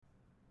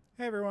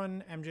Hey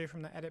everyone, MJ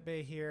from the Edit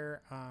Bay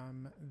here.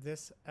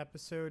 This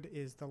episode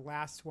is the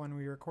last one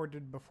we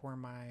recorded before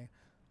my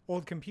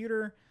old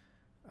computer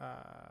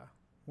uh,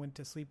 went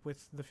to sleep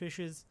with the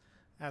fishes,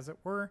 as it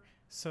were.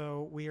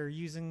 So we are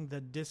using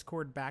the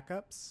Discord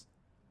backups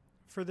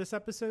for this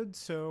episode.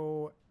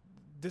 So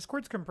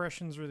Discord's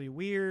compression is really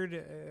weird.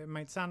 It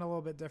might sound a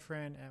little bit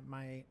different. It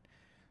might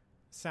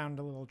sound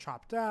a little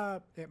chopped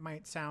up. It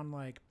might sound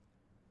like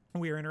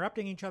we are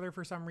interrupting each other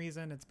for some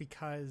reason. It's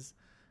because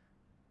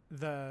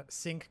the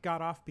sync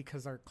got off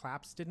because our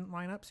claps didn't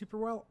line up super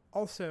well.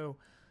 Also,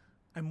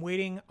 I'm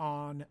waiting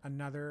on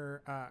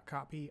another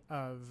copy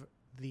of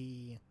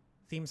the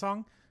theme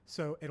song,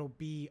 so it'll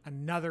be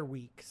another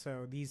week.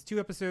 So these two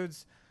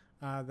episodes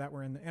that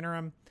were in the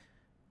interim,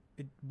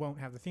 it won't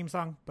have the theme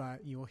song,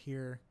 but you will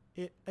hear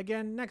it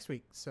again next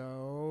week.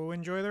 So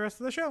enjoy the rest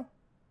of the show.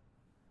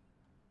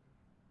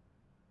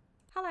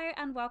 Hello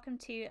and welcome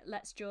to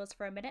Let's Jaws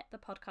for a Minute, the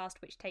podcast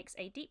which takes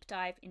a deep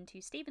dive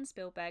into Steven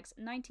Spielberg's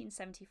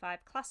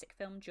 1975 classic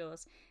film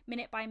Jaws,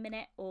 minute by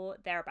minute or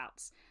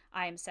thereabouts.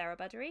 I am Sarah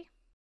Buddery.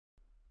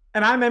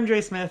 And I'm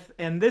MJ Smith,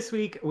 and this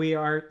week we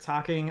are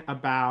talking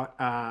about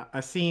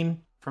a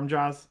scene from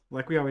Jaws,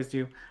 like we always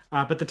do.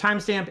 But the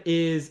timestamp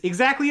is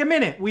exactly a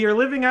minute. We are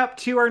living up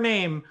to our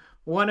name,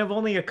 one of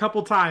only a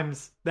couple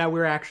times that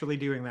we're actually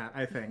doing that,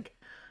 I think.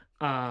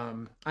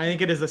 I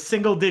think it is a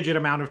single digit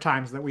amount of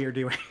times that we are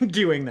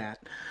doing that.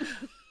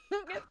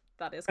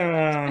 That is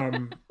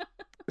correct.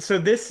 So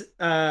this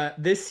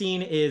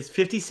scene is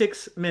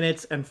 56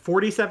 minutes and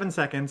 47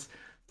 seconds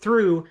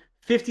through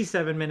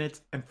 57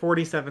 minutes and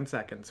 47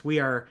 seconds.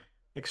 We are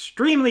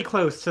extremely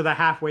close to the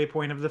halfway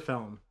point of the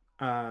film.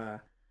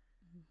 And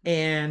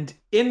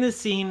in this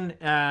scene,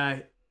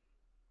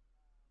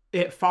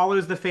 it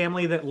follows the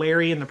family that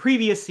Larry in the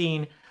previous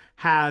scene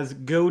has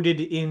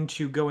goaded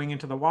into going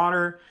into the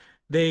water.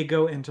 They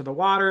go into the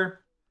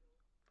water,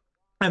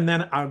 and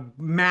then a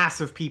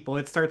mass of people.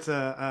 It starts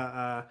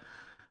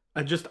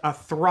just a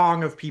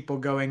throng of people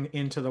going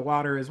into the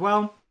water as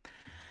well.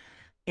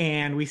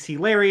 And we see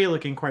Larry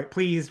looking quite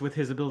pleased with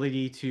his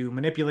ability to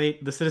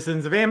manipulate the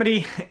citizens of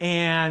Amity.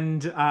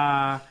 And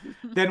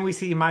then we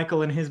see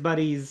Michael and his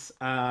buddies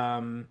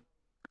carrying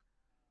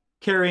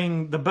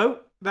the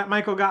boat that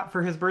Michael got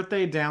for his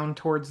birthday down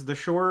towards the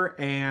shore.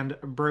 And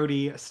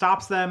Brody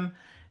stops them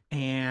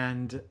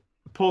and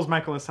pulls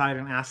Michael aside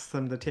and asks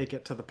them to take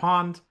it to the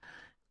pond.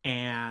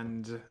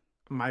 And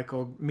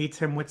Michael meets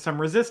him with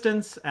some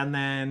resistance, and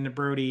then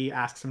Brody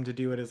asks him to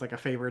do it as like a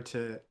favor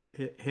to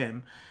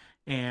him.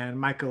 And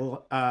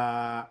Michael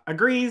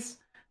agrees,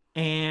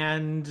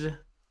 and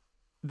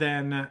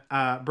then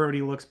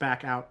Brody looks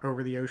back out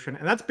over the ocean.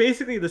 And that's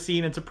basically the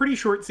scene. It's a pretty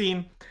short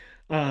scene.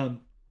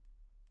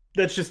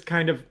 That's just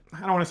kind of,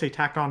 I don't want to say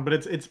tacked on, but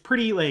it's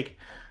pretty like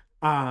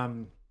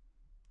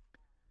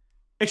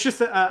it's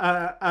just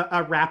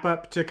a wrap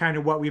up to kind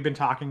of what we've been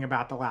talking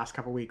about the last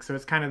couple weeks. So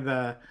it's kind of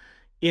the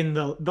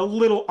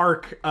little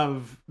arc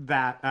of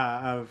that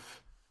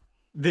of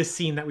this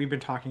scene that we've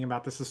been talking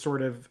about. This is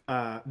sort of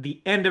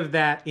the end of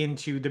that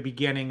into the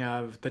beginning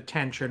of the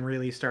tension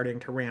really starting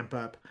to ramp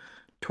up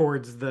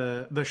towards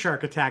the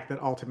shark attack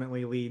that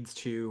ultimately leads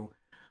to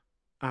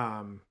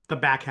the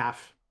back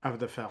half of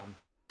the film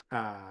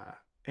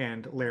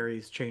and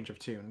Larry's change of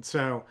tune.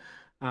 So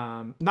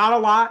not a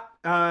lot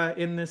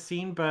in this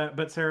scene,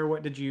 but Sarah,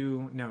 what did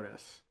you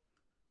notice?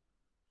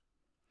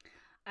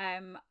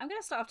 I'm going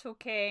to start off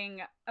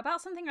talking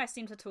about something I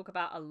seem to talk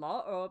about a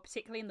lot, or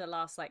particularly in the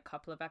last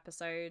couple of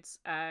episodes,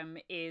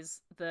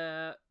 is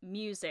the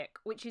music,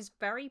 which is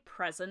very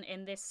present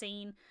in this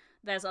scene.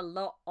 There's a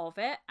lot of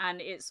it, and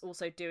it's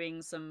also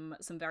doing some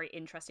very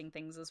interesting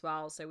things as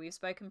well. So we've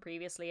spoken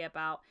previously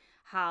about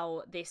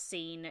how this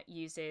scene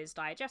uses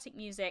diegetic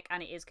music,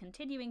 and it is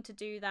continuing to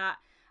do that.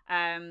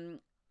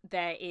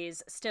 There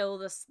is still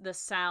the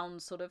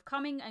sound sort of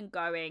coming and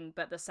going,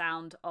 but the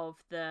sound of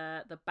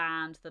the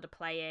band that are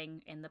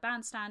playing in the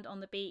bandstand on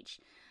the beach.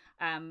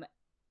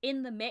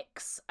 In the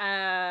mix,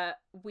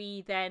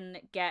 we then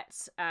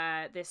get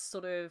this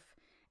sort of,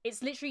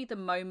 it's literally the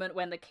moment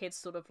when the kids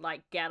sort of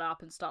get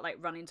up and start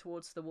running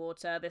towards the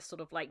water. This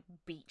sort of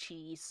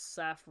beachy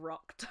surf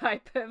rock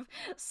type of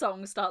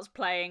song starts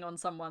playing on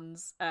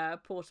someone's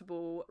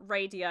portable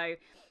radio.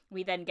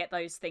 We then get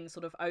those things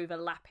sort of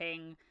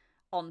overlapping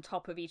on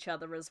top of each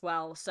other as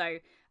well. So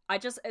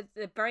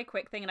a very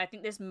quick thing, and I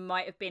think this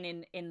might have been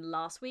in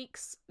last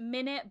week's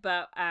minute,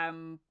 but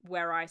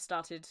where I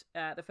started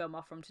the film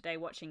off from today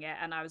watching it,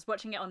 and I was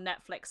watching it on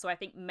Netflix, so I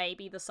think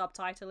maybe the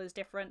subtitle is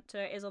different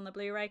to it is on the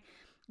Blu-ray.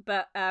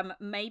 But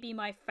maybe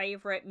my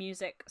favorite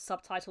music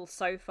subtitle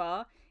so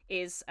far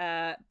is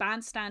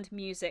bandstand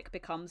music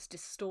becomes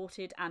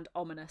distorted and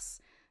ominous.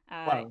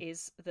 Wow.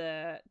 Is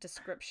the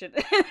description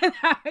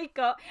I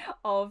got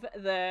of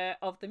the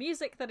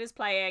music that is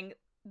playing.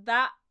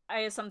 That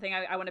is something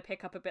I want to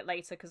pick up a bit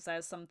later, because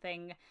there's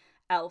something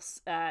else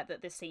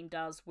that this scene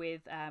does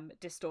with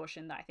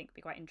distortion that I think would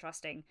be quite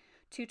interesting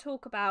to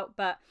talk about.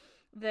 But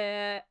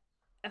the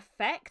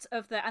effect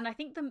of and I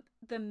think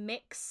the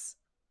mix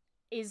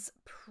is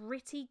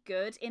pretty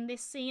good in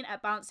this scene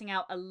at balancing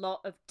out a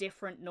lot of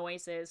different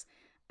noises,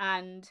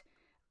 and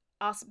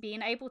us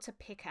being able to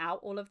pick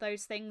out all of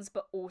those things,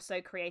 but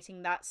also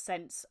creating that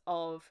sense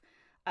of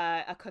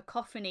a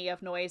cacophony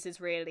of noises,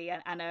 really,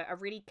 and a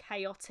really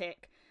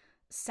chaotic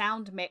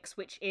sound mix,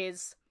 which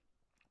is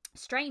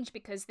strange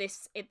because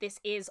this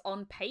is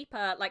on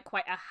paper like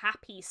quite a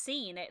happy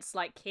scene. It's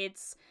like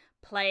kids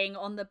playing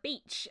on the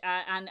beach,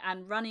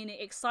 and running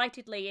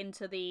excitedly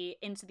into the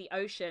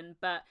ocean,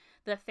 but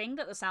the thing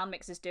that the sound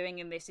mix is doing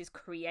in this is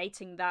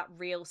creating that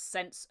real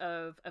sense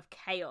of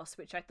chaos,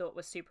 which I thought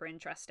was super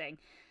interesting.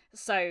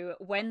 So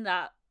when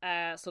that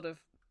sort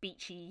of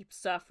beachy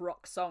surf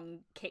rock song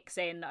kicks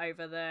in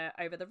over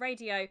the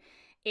radio,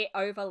 it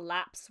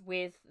overlaps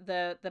with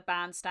the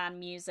bandstand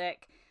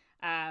music.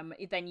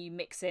 Then you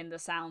mix in the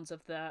sounds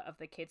of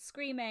the kids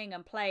screaming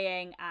and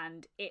playing,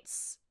 and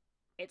it's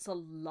a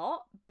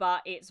lot,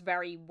 but it's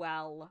very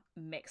well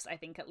mixed, I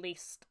think, at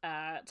least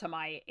to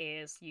my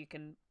ears. You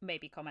can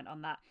maybe comment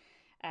on that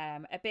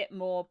a bit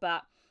more.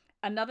 But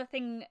another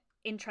thing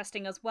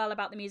interesting as well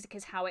about the music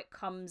is how it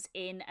comes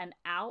in and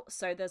out.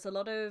 So there's a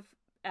lot of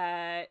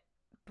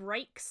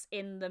breaks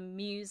in the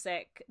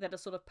music that are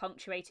sort of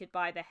punctuated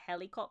by the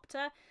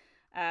helicopter,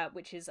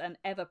 which is an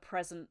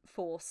ever-present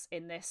force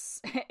in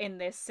this in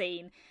this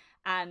scene.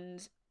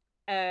 And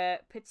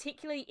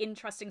particularly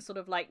interesting sort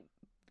of like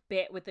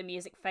bit with the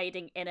music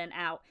fading in and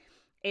out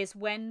is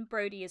when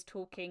Brody is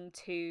talking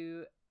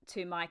to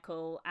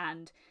Michael,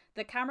 and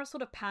the camera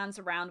sort of pans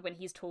around when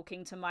he's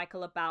talking to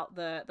Michael about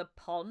the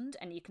pond,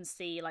 and you can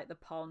see like the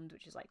pond,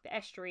 which is like the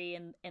estuary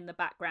in the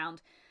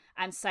background,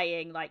 and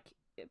saying like,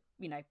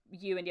 you know,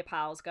 you and your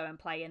pals go and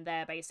play in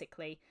there,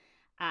 basically.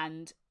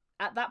 And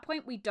at that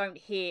point we don't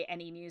hear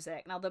any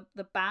music. Now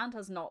the band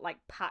has not like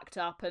packed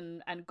up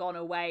and gone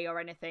away or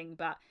anything,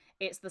 but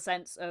it's the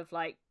sense of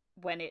like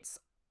when it's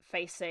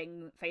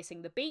facing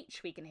the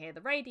beach, we can hear the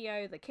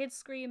radio, the kids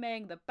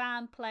screaming, the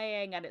band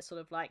playing, and it's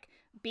sort of like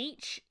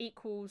beach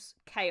equals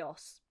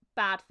chaos,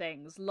 bad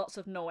things, lots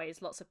of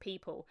noise, lots of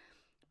people.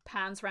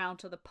 Pans round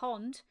to the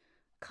pond,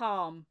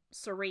 calm,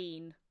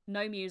 serene,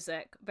 no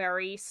music,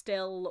 very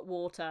still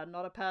water,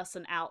 not a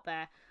person out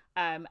there.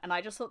 And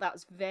I just thought that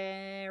was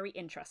very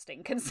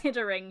interesting,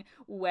 considering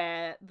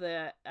where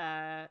the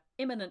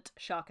imminent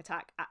shark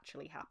attack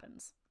actually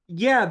happens.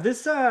 Yeah,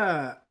 this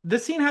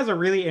scene has a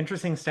really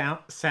interesting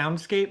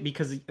soundscape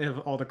because of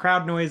all the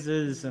crowd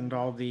noises and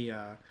all the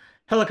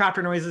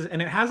helicopter noises,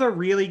 and it has a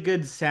really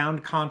good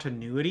sound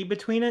continuity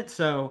between it.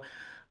 So,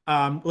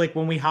 like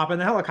when we hop in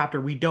the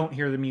helicopter, we don't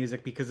hear the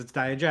music because it's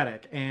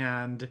diegetic,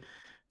 and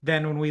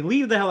then when we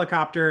leave the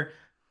helicopter,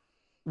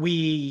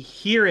 we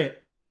hear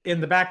it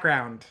in the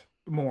background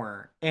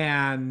more,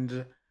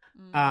 and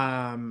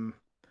um,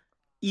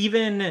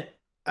 even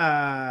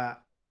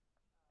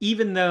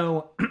even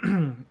though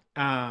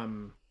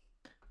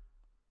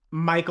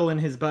Michael and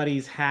his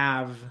buddies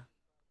have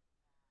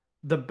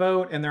the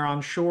boat and they're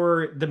on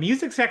shore, the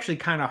music's actually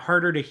kind of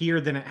harder to hear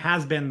than it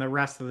has been the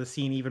rest of the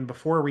scene, even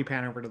before we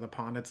pan over to the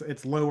pond.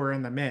 It's lower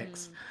in the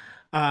mix.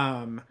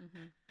 And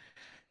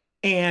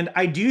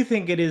I do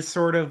think it is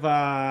sort of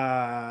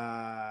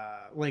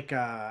like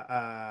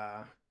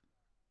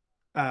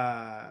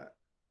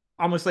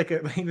almost like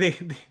a like they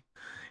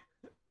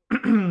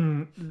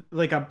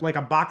like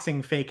a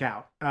boxing fake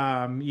out.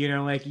 You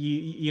know, like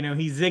you know,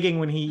 he's zigging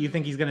when you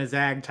think he's gonna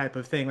zag type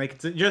of thing. Like,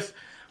 it's just,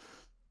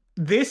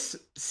 this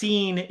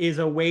scene is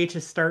a way to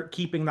start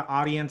keeping the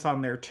audience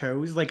on their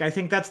toes. Like, I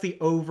think that's the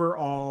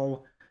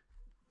overall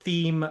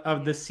theme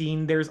of the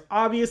scene. There's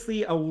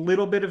obviously a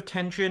little bit of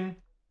tension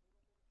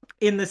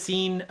in the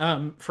scene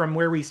from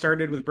where we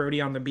started with Brody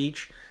on the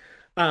beach.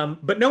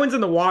 But no one's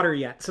in the water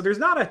yet. So there's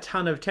not a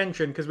ton of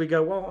tension because we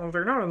go, well, if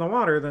they're not in the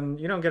water, then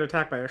you don't get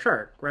attacked by a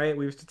shark, right?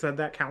 We've said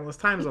that countless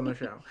times on the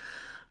show.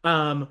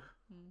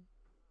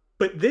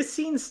 But this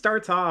scene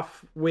starts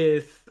off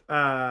with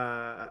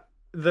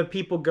the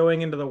people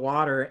going into the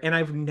water, and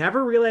I've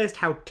never realized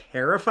how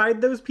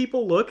terrified those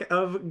people look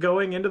of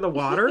going into the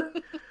water.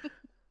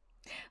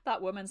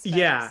 That woman's face.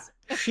 Yeah,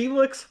 she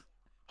looks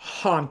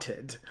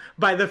haunted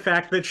by the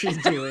fact that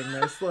she's doing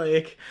this.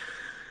 Like,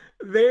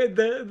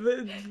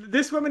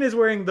 this woman is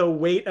wearing the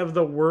weight of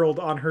the world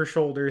on her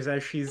shoulders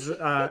as she's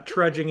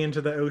trudging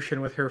into the ocean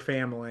with her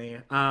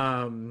family.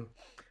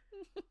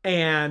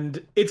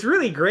 And it's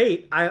really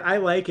great. I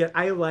like it.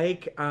 I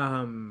like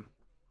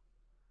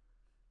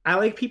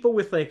people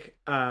with like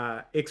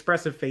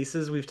expressive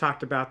faces. We've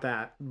talked about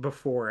that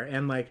before,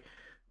 and like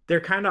they're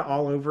kind of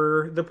all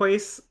over the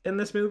place in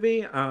this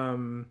movie.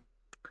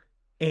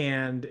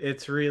 And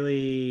it's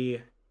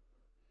really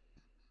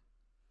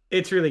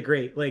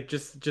great. Like,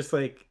 just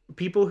like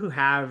people who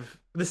have,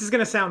 this is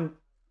gonna sound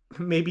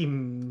maybe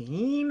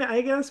mean,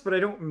 I guess, but I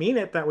don't mean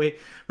it that way.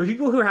 But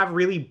people who have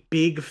really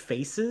big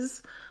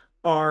faces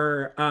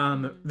are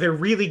they're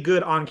really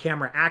good on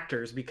camera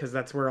actors, because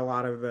that's where a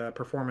lot of the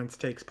performance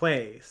takes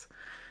place.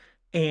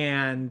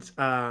 And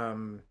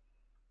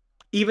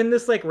even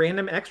this like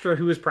random extra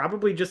who is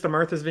probably just a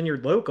Martha's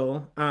Vineyard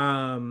local,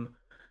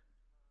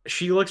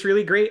 she looks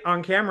really great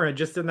on camera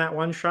just in that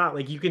one shot.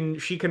 Like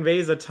she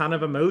conveys a ton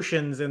of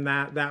emotions in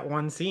that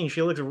one scene.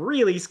 She looks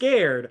really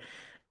scared.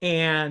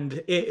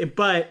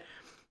 But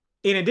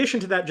in addition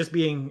to that just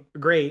being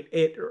great,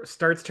 it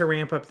starts to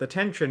ramp up the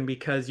tension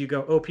because you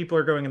go, oh, people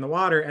are going in the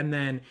water. And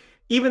then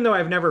even though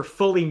I've never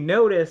fully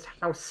noticed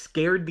how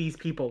scared these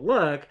people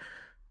look,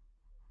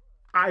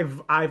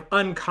 I've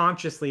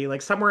unconsciously,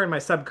 like somewhere in my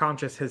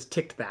subconscious has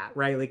ticked that,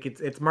 right? Like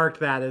it's marked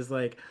that as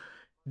like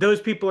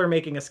those people are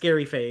making a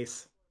scary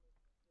face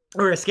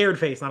or a scared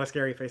face, not a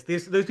scary face.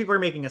 Those people are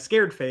making a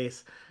scared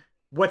face.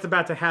 What's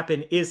about to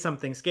happen is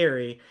something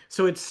scary.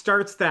 So it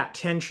starts that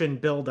tension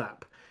build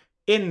up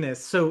in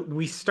this. So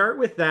we start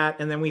with that,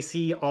 and then we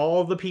see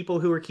all the people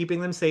who are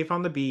keeping them safe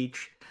on the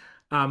beach,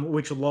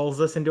 which lulls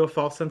us into a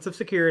false sense of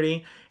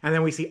security. And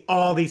then we see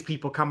all these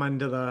people come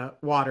into the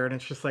water, and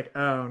it's just like,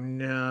 oh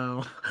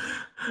no,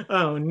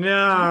 oh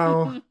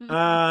no.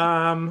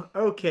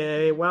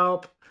 Okay,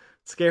 well,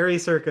 scary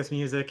circus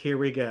music. Here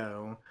we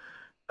go.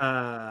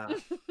 Uh,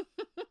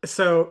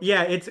 so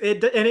yeah, and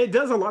it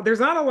does a lot. There's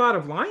not a lot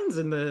of lines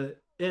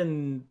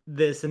in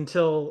this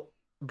until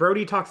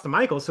Brody talks to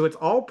Michael, so it's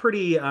all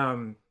pretty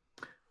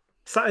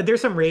so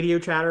there's some radio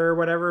chatter or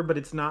whatever, but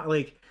it's not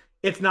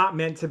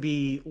meant to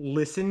be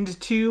listened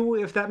to,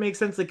 if that makes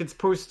sense. Like it's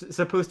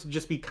supposed to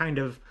just be kind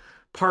of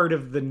part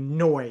of the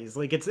noise.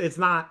 Like it's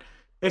not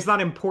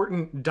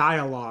important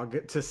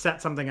dialogue to set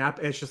something up.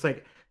 It's just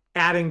like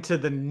adding to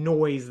the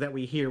noise that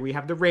we hear. We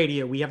have the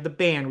radio, we have the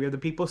band, we have the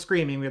people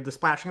screaming, we have the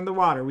splashing of the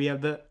water, we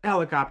have the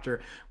helicopter,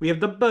 we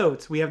have the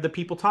boats, we have the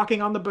people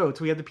talking on the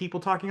boats, we have the people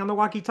talking on the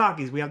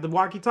walkie-talkies, we have the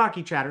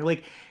walkie-talkie chatter.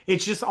 Like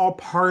it's just all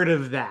part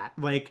of that.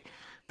 Like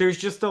there's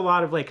just a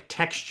lot of like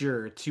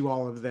texture to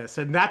all of this.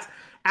 And that's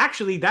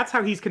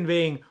how he's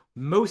conveying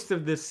most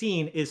of this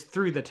scene is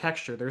through the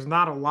texture. There's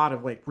not a lot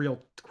of like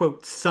real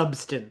quote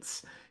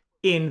substance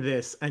in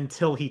this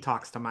until he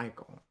talks to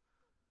Michael.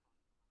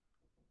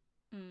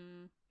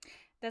 Mm.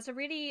 There's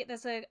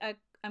a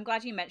I'm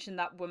glad you mentioned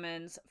that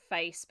woman's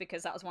face,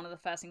 because that was one of the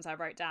first things I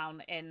wrote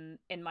down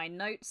in my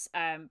notes,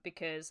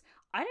 because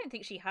I don't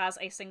think she has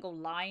a single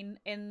line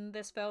in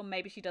this film.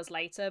 Maybe she does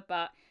later,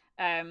 but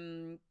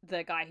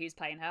the guy who's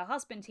playing her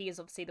husband, he is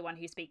obviously the one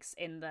who speaks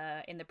in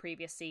the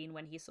previous scene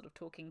when he's sort of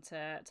talking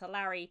to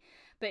Larry,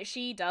 but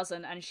she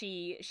doesn't, and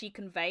she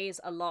conveys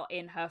a lot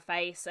in her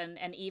face,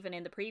 and even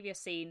in the previous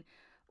scene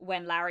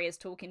when Larry is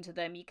talking to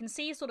them, you can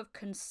see sort of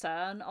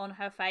concern on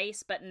her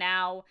face, but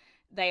now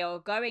they are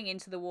going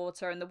into the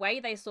water, and the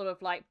way they sort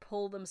of like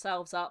pull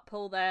themselves up,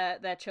 pull their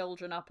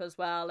children up as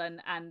well,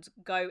 and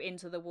go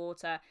into the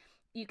water,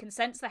 you can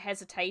sense the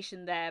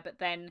hesitation there, but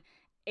then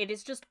it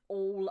is just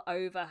all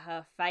over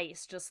her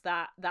face, just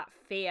that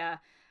fear,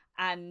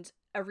 and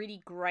a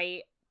really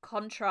great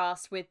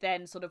contrast with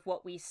then sort of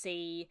what we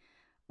see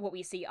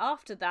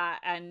after that,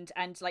 and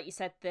like you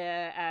said,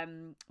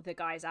 the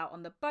guys out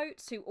on the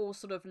boats who all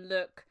sort of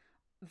look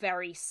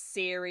very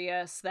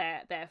serious.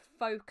 They're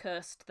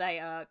focused. They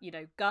are,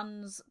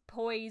 guns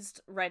poised,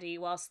 ready,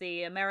 whilst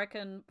the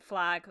American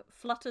flag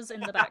flutters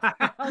in the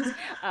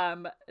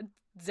background.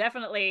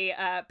 Definitely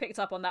picked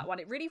up on that one.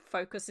 It really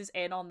focuses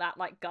in on that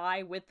like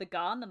guy with the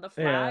gun and the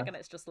flag, Yeah. and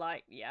it's just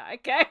like, yeah,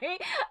 okay.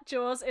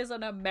 Jaws is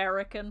an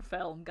American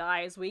film,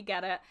 guys. We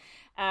get it.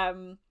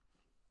 And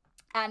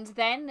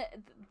then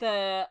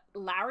the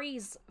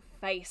Larry's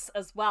face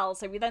as well.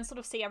 So we then sort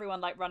of see everyone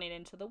like running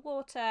into the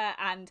water,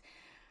 and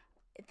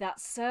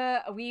that's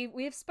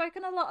we've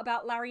spoken a lot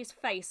about Larry's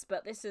face,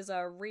 but this is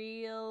a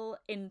real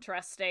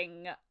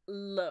interesting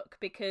look,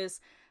 because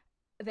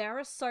there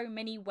are so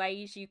many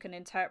ways you can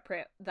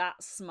interpret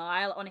that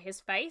smile on his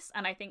face,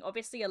 and I think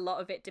obviously a lot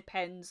of it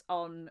depends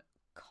on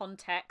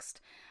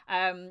context.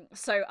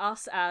 So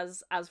us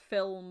as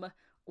film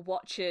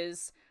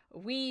watchers,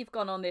 we've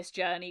gone on this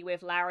journey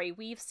with Larry.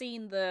 We've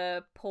seen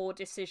the poor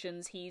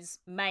decisions he's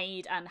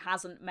made and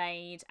hasn't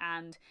made,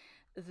 and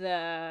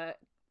the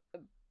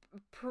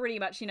pretty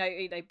much,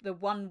 the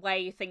one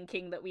way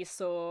thinking that we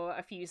saw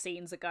a few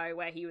scenes ago,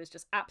 where he was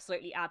just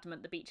absolutely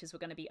adamant the beaches were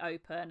going to be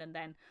open, and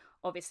then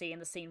obviously in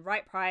the scene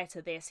right prior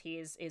to this, he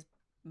is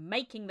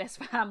making this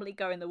family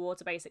go in the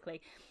water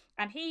basically,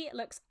 and he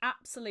looks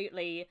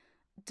absolutely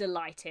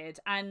delighted.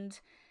 And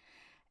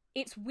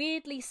it's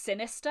weirdly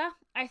sinister,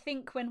 I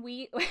think, when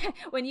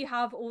when you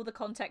have all the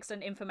context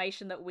and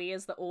information that we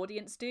as the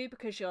audience do,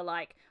 because you're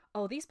like,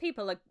 oh, these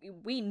people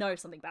we know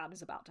something bad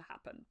is about to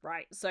happen,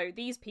 right? So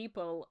these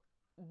people,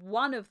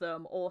 one of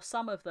them or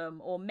some of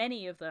them or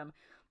many of them,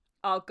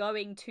 are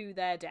going to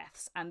their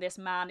deaths, and this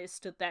man is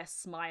stood there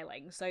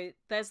smiling. So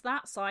there's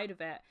that side of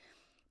it.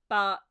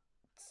 But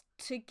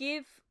to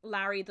give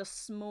Larry the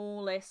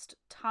smallest,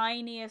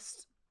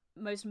 tiniest,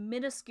 most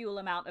minuscule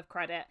amount of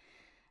credit,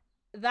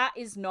 that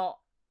is not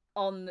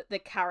on the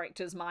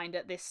character's mind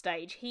at this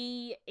stage.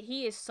 He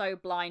is so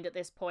blind at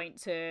this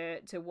point to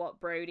what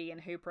Brody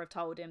and Hooper have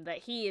told him, that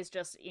he is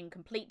just in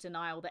complete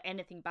denial that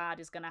anything bad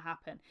is going to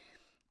happen.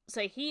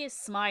 So he is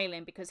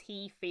smiling because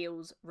he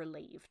feels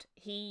relieved.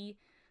 He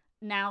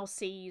now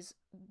sees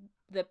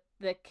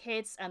the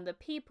kids and the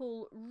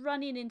people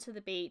running into the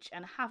beach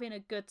and having a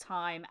good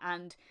time.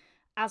 And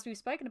as we've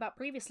spoken about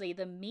previously,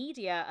 the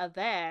media are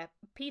there.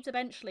 Peter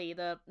Benchley,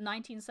 the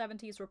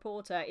 1970s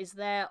reporter, is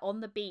there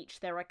on the beach.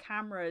 There are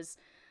cameras.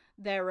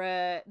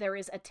 There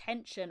is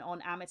attention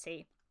on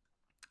Amity.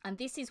 And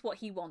this is what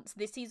he wants.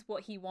 This is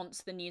what he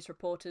wants the news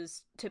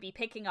reporters to be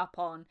picking up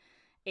on.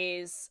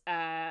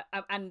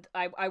 And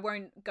I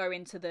won't go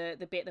into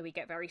the bit that we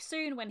get very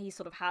soon when he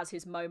sort of has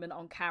his moment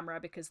on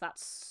camera, because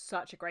that's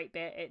such a great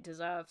bit. It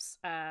deserves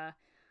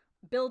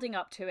building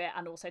up to it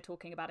and also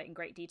talking about it in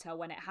great detail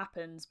when it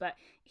happens. But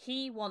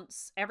he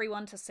wants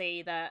everyone to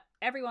see that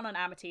everyone on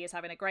Amity is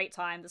having a great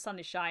time. The sun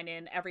is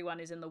shining. Everyone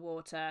is in the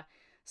water.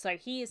 So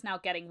he is now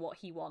getting what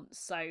he wants.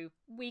 So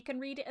we can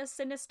read it as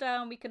sinister,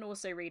 and we can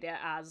also read it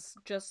as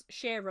just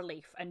sheer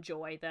relief and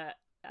joy that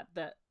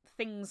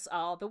things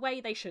are the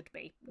way they should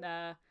be.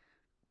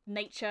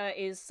 Nature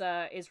is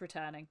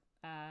returning,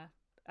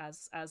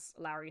 as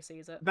Larry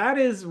sees it. That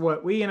is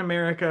what we in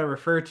America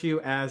refer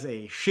to as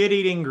a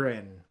shit-eating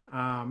grin.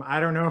 I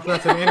don't know if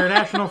that's an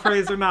international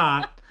phrase or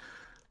not,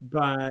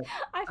 but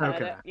I've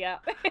heard it. Yeah.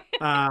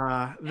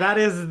 That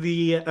is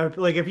the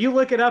like, if you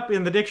look it up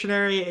in the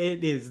dictionary,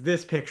 it is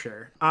this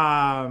picture.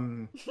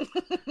 And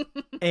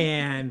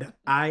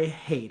I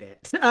hate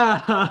it.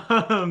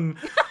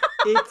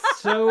 It's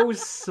so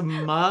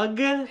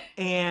smug,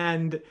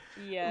 and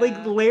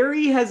like,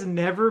 Larry has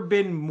never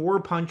been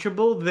more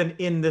punchable than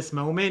in this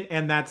moment,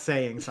 and that's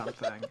saying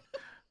something.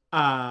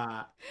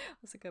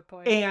 That's a good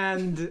point.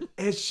 And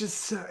it's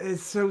just,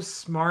 it's so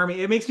smarmy.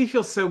 It makes me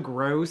feel so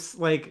gross,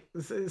 like,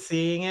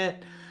 seeing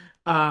it.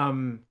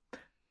 I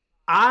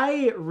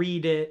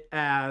read it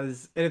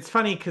as, and it's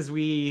funny because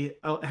we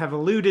have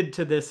alluded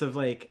to this, of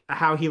like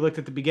how he looked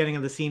at the beginning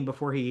of the scene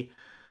before he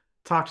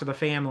talked to the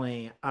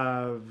family,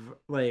 of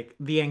like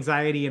the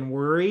anxiety and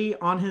worry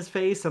on his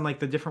face, and like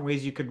the different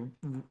ways you could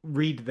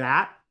read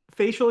that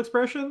facial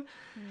expression.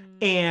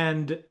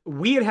 And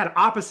we had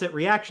opposite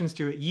reactions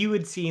to it. You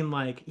had seen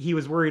like he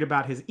was worried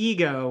about his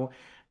ego,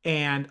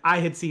 and I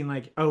had seen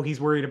like, oh,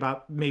 he's worried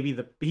about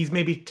he's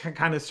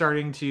kind of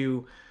starting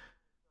to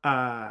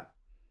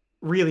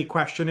really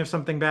question if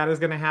something bad is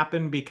going to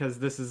happen, because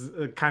this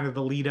is kind of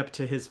the lead up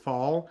to his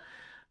fall.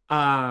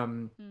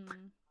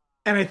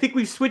 And I think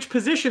we've switched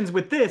positions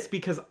with this,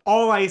 because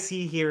all I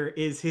see here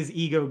is his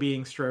ego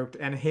being stroked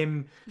and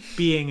him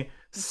being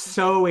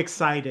so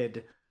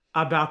excited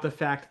about the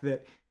fact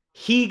that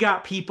he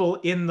got people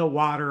in the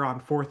water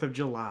on 4th of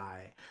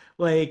July.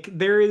 Like,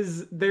 there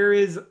is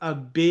a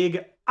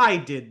big I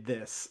did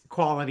this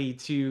quality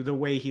to the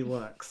way he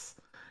looks.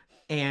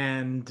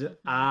 And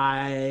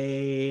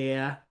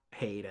I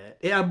hate it.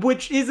 Yeah,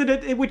 which is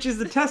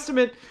a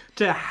testament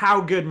to how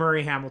good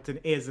Murray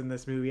Hamilton is in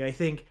this movie. I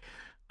think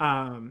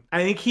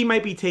he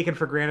might be taken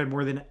for granted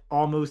more than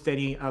almost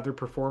any other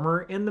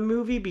performer in the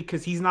movie,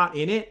 because he's not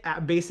in it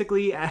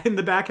basically in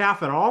the back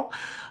half at all.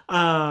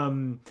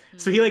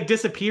 So he like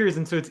disappears,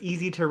 and so it's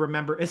easy to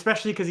remember,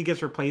 especially because he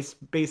gets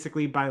replaced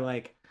basically by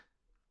like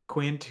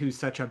Quint, who's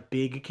such a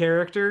big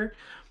character.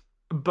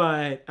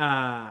 But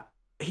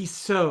he's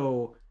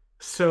so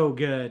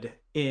good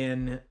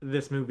in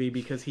this movie,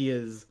 because he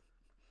is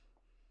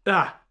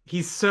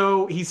he's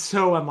so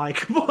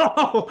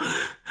unlikable.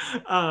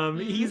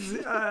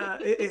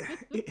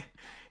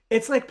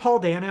 It's like Paul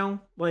Dano.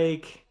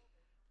 Like,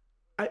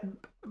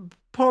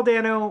 Paul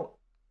Dano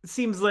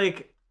seems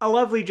like a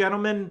lovely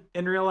gentleman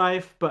in real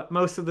life, but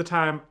most of the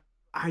time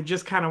I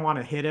just kind of want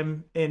to hit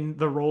him in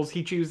the roles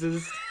he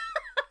chooses.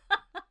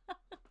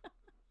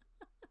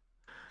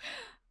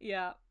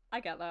 Yeah, I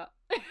get that.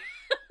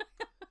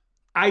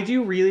 I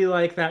do really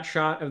like that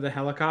shot of the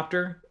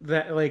helicopter.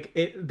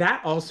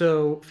 That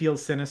also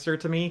feels sinister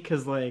to me,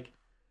 because like,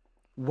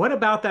 what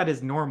about that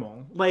is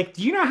normal? Like,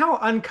 do you know how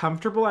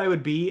uncomfortable I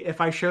would be if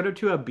I showed up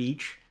to a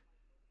beach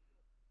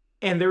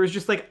and there was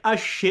just like a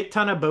shit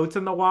ton of boats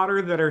in the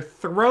water that are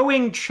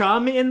throwing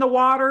chum in the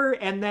water,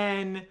 and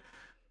then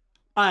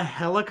a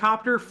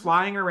helicopter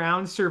flying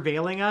around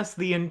surveilling us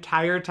the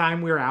entire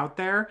time we're out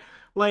there?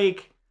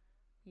 Like,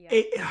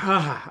 it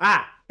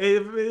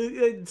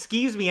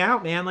skeeves me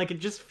out, man. Like, it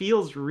just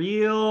feels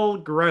real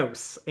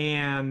gross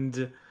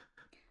and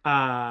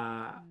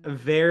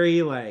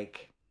very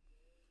like,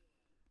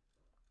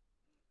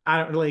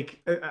 I don't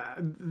like,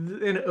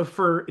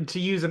 to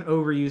use an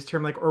overused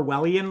term, like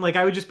Orwellian. Like,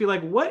 I would just be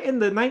like, what in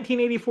the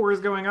 1984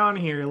 is going on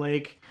here?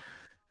 Like,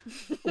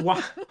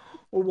 why?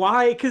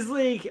 Because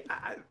like,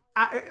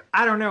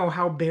 I don't know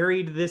how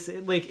buried this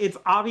is. Like, it's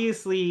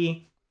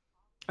obviously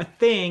a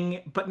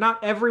thing, but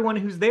not everyone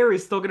who's there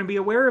is still going to be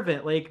aware of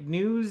it. Like,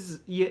 news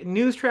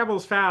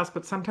travels fast,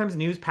 but sometimes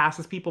news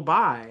passes people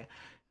by.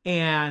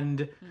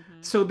 And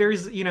so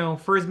there's,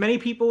 for as many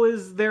people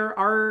as there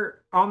are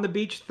on the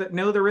beach that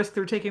know the risk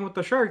they're taking with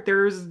the shark,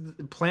 there's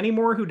plenty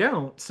more who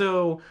don't.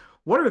 So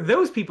what are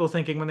those people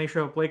thinking when they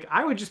show up? Like,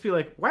 I would just be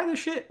like, why the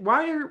shit?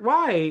 Why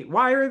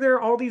are there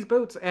all these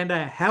boats and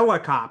a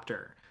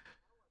helicopter?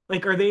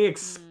 Like, are they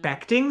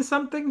expecting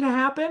something to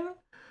happen?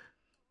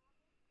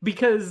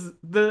 because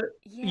the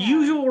Yeah.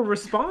 usual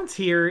response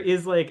here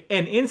is like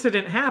an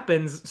incident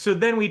happens, so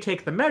then we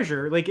take the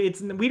measure. Like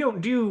it's we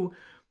don't do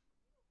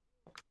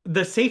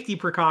the safety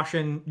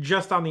precaution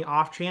just on the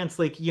off chance,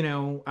 like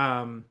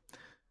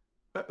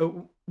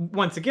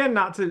once again,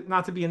 not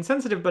to be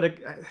insensitive, but I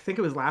think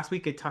it was last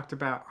week I talked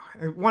about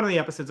one of the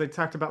episodes I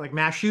talked about like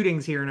mass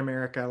shootings here in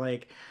America.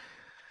 Like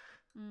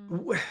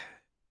Mm.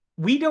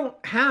 we don't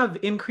have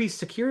increased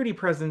security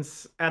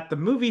presence at the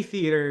movie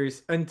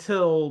theaters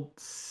until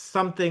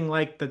something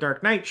like the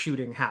Dark Knight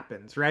shooting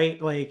happens, right?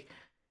 Like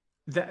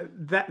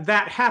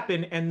that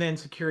happened, and then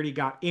security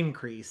got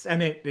increased,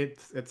 and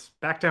it's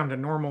back down to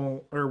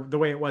normal or the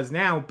way it was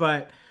now.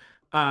 But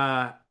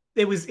uh,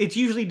 it's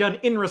usually done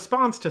in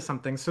response to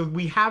something, so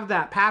we have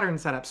that pattern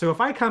set up. So if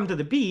I come to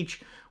the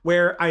beach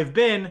where I've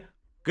been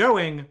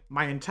going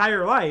my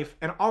entire life,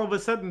 and all of a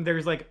sudden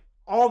there's like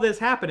all this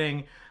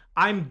happening,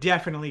 I'm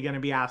definitely going to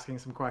be asking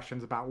some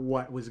questions about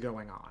what was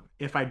going on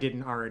if I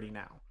didn't already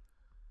know.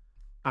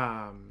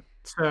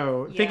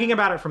 So thinking Yeah.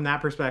 about it from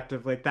that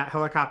perspective, like that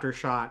helicopter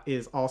shot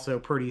is also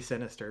pretty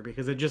sinister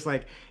because it just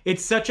like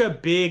it's such a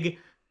big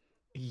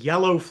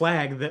yellow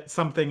flag that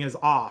something is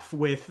off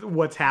with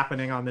what's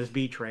happening on this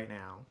beach right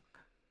now.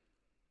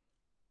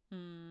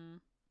 Mm.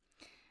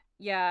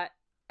 Yeah,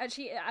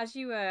 actually, as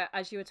you were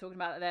talking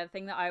about it, the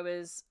thing that I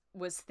was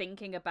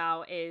thinking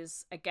about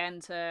is again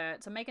to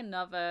make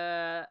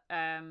another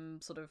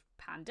sort of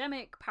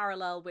pandemic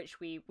parallel, which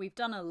we've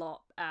done a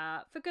lot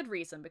for good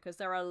reason, because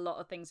there are a lot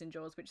of things in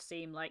Jaws which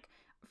seem like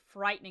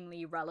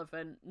frighteningly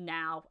relevant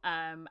now,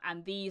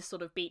 and these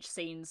sort of beach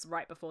scenes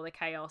right before the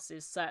chaos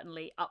is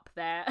certainly up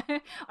there.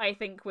 I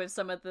think with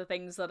some of the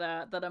things that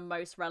are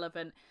most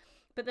relevant.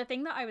 But the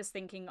thing that I was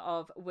thinking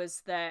of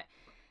was that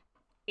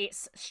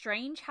it's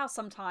strange how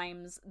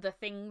sometimes the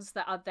things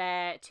that are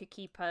there to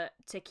keep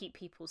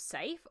people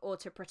safe or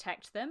to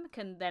protect them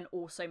can then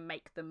also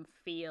make them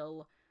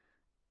feel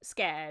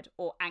scared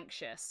or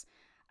anxious.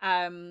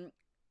 Um,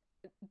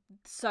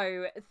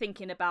 so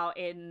thinking about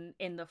in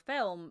the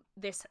film,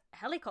 this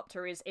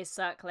helicopter is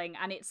circling,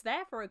 and it's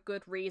there for a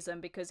good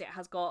reason, because it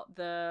has got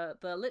the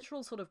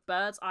literal sort of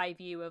bird's eye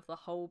view of the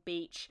whole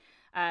beach,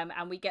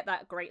 and we get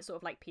that great sort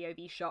of like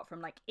POV shot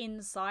from like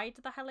inside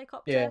the Yeah.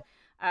 helicopter,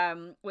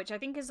 which I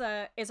think is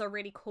a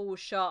really cool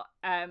shot,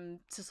 to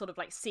sort of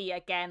like see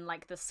again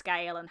like the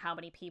scale and how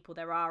many people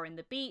there are in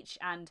the beach,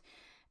 and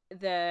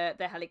the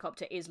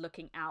helicopter is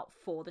looking out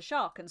for the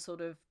shark and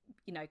sort of,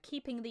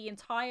 keeping the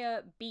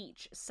entire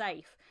beach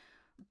safe.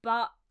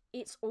 But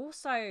it's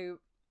also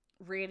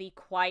really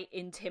quite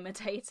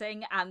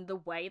intimidating, and the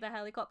way the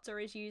helicopter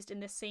is used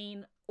in this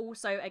scene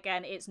also,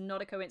 again, it's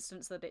not a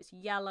coincidence that it's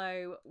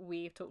yellow.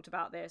 We've talked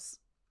about this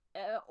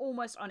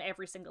almost on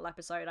every single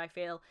episode, I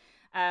feel,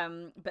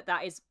 but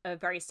that is a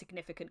very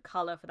significant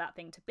color for that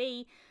thing to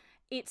be.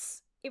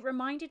 It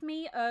reminded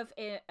me of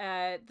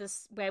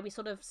this, where we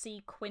sort of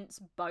see Quint's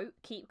boat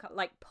keep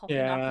like popping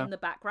up Yeah. in the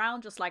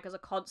background, just like as a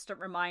constant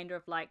reminder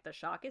of like the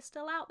shark is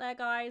still out there,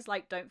 guys.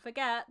 Like, don't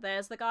forget,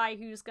 there's the guy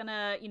who's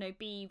gonna,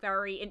 be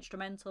very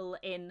instrumental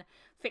in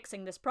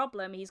fixing this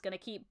problem. He's gonna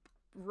keep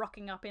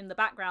rocking up in the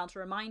background to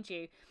remind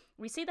you.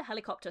 We see the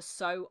helicopter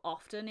so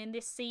often in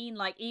this scene,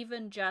 like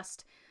even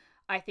just,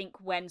 I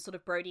think when sort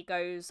of Brody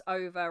goes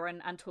over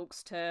and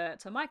talks to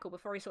Michael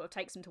before he sort of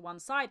takes him to one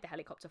side, the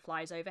helicopter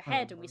flies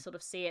overhead, and we Mhm. sort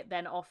of see it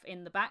then off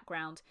in the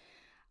background.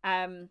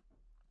 Um,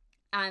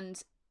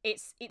 and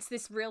it's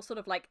this real sort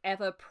of like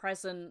ever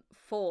present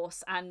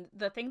force. And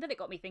the thing that it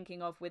got me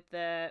thinking of with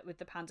the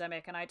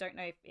pandemic, and I don't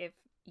know if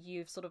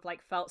you've sort of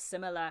like felt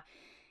similar,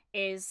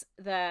 is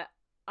that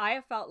I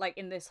have felt like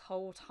in this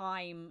whole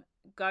time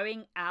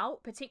going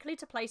out, particularly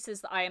to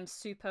places that I am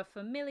super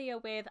familiar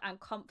with and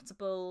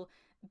comfortable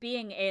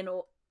being in,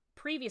 or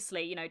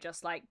previously,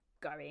 just like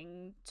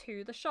going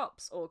to the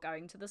shops or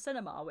going to the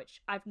cinema, which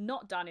I've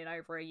not done in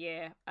over a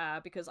year,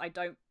 because I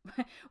don't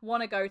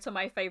want to go to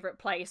my favorite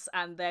place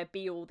and there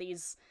be all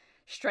these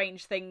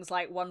strange things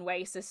like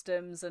one-way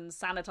systems and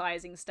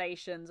sanitizing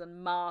stations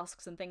and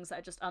masks and things that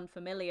are just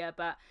unfamiliar.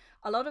 But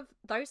a lot of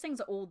those things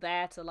are all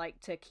there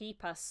to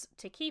keep us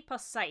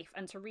safe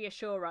and to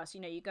reassure us.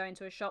 You go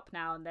into a shop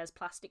now and there's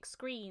plastic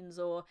screens,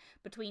 or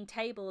between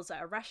tables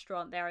at a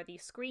restaurant there are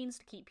these screens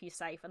to keep you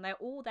safe, and they're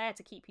all there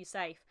to keep you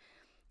safe.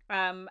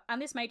 And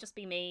this may just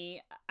be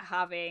me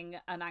having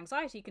an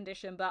anxiety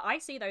condition, but I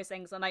see those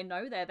things and I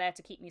know they're there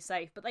to keep me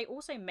safe, but they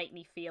also make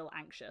me feel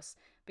anxious,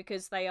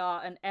 because they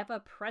are an ever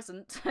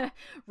present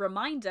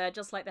reminder,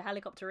 just like the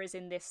helicopter is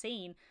in this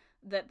scene,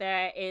 that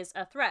there is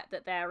a threat,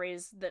 that there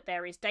is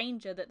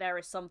danger, that there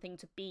is something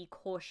to be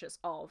cautious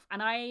of.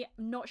 And I'm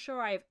not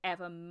sure I've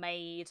ever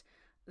made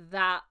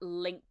that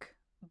link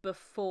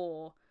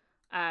before.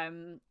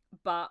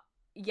 But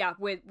yeah,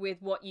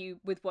 with what you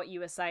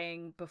were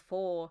saying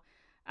before,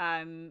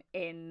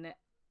 in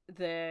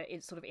the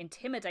sort of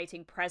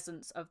intimidating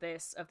presence of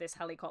this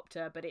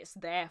helicopter, but it's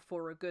there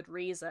for a good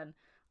reason,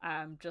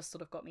 just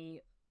sort of got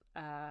me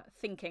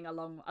thinking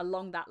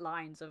along that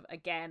lines of,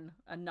 again,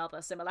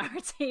 another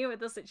similarity with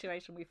the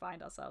situation we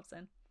find ourselves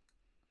in.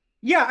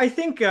 Yeah, I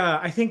think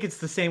it's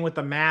the same with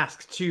the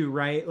mask too,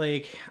 right?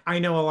 Like I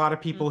know a lot of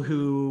people Mm-hmm.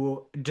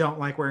 who don't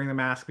like wearing the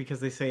mask because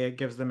they say it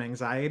gives them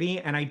anxiety,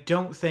 and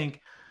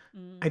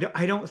Mm.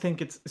 I don't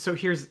think it's so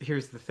here's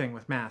the thing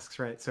with masks,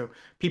 right? So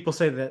people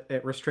say that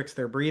it restricts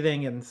their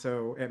breathing and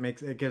so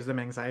it gives them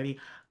anxiety.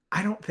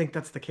 I don't think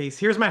that's the case.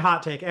 Here's my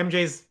hot take.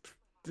 MJ's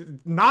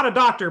not a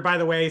doctor, by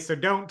the way, so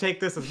don't take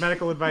this as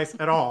medical advice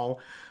at all.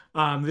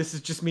 This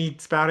is just me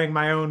spouting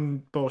my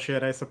own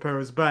bullshit, I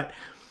suppose. But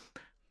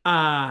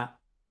uh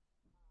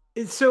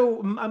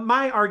so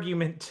my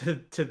argument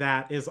to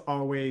that is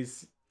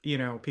always, you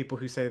know, people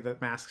who say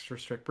that masks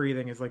restrict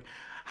breathing is like,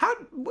 how,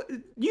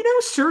 you know,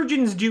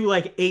 surgeons do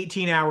like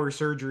 18-hour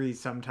surgeries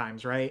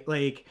sometimes, right?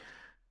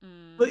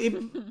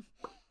 Mm.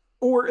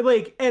 Or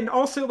like, and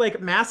also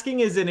like masking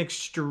is an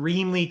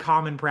extremely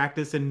common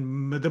practice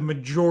in the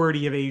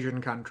majority of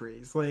Asian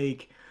countries.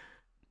 Like,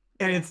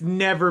 and Yeah. it's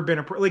never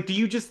been like, do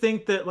you just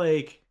think that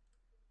like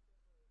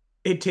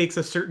it takes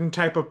a certain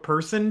type of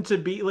person to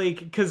be like,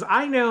 because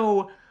I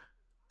know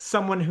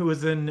someone who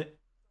is an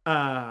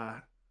uh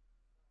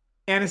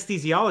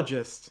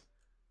anesthesiologist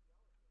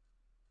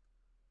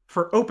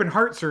for open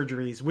heart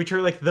surgeries, which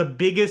are like the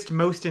biggest,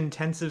 most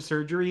intensive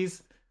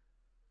surgeries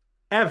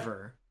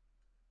ever.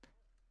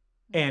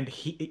 And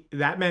he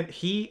that meant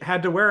he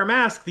had to wear a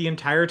mask the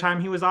entire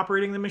time he was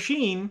operating the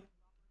machine.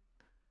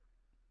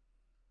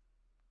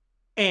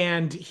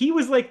 And he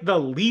was like the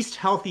least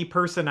healthy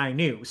person I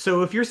knew.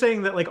 So if you're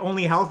saying that like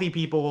only healthy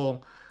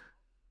people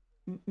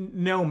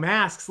know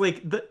masks,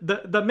 like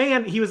the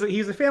man, he was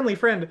a family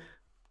friend.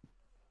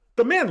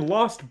 The man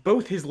lost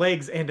both his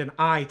legs and an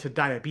eye to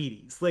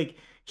diabetes. Like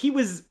he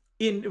was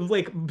in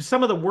like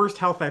some of the worst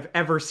health I've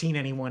ever seen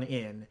anyone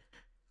in.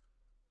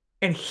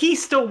 And he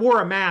still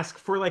wore a mask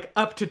for like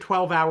up to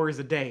 12 hours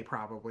a day,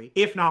 probably,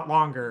 if not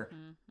longer,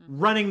 Mm-hmm. Mm-hmm.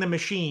 running the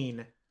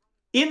machine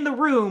in the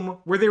room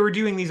where they were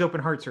doing these open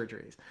heart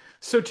surgeries.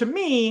 So to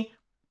me,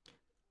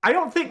 I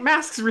don't think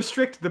masks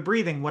restrict the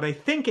breathing. What I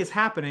think is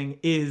happening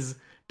is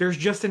there's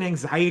just an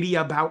anxiety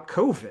about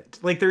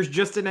COVID. Like there's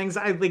just an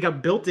anxiety, like a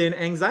built-in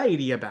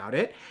anxiety about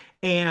it.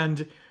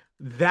 And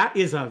that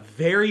is a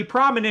very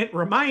prominent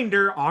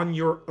reminder on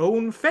your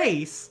own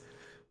face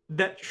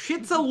that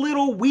shit's a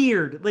little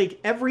weird. Like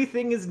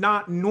everything is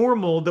not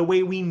normal the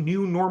way we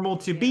knew normal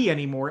to be Yeah.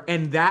 anymore.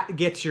 And that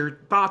gets your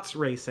thoughts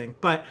racing.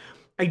 But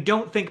I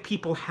don't think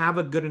people have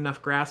a good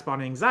enough grasp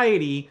on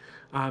anxiety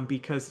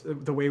because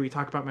the way we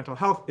talk about mental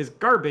health is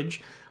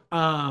garbage.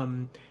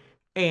 Um,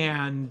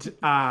 and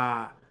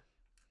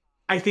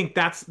I think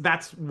that's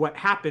what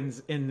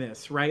happens in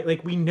this, right?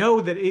 Like we know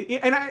that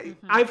and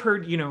Mm-hmm. I've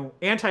heard, you know,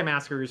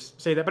 anti-maskers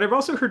say that, but I've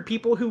also heard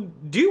people who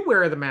do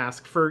wear the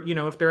mask for, you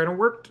know, if they're in a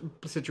work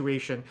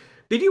situation,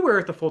 they do wear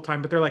it the full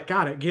time, but they're like,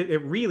 God,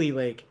 it really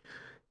like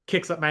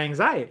kicks up my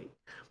anxiety.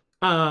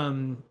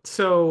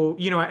 So,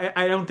 you know,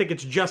 I don't think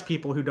it's just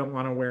people who don't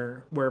want to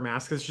wear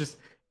masks. It's just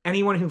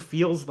anyone who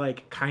feels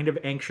like kind of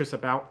anxious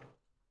about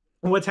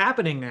what's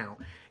happening now.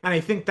 And I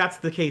think that's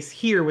the case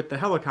here with the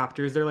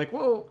helicopters. They're like,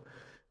 well,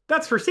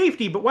 that's for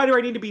safety, but why do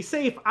I need to be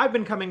safe? I've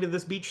been coming to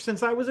this beach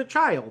since I was a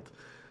child.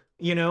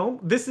 You know,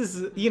 this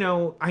is, you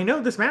know, I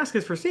know this mask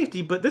is for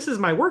safety, but this is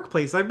my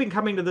workplace. I've been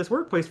coming to this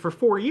workplace for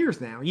 4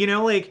 years now. You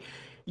know, like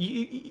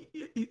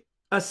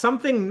a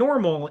something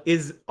normal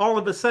is all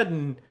of a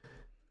sudden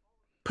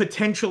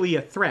potentially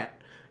a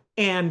threat.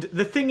 And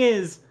the thing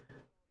is,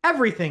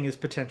 everything is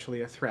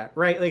potentially a threat,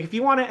 right? Like if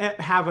you want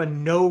to have a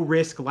no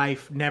risk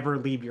life, never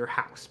leave your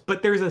house.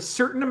 But there's a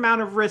certain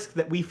amount of risk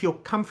that we feel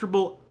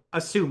comfortable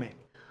assuming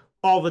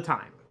all the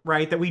time,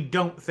 right? That we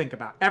don't think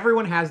about.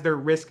 Everyone has their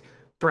risk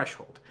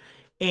threshold.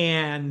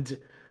 And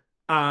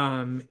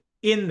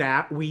in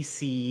that we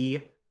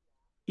see,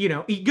 you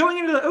know, going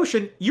into the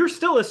ocean, you're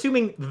still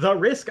assuming the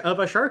risk of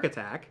a shark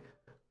attack.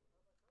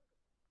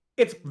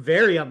 It's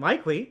very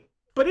unlikely,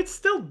 but it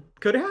still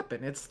could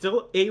happen. It's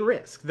still a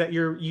risk that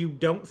you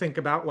don't think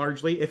about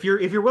largely. If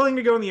you're willing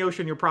to go in the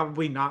ocean, you're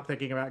probably not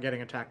thinking about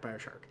getting attacked by a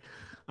shark.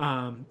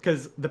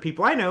 Because the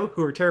people I know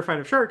who are terrified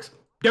of sharks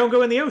don't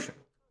go in the ocean.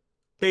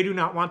 They do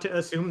not want to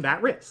assume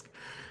that risk.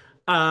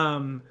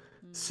 Um,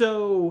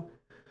 so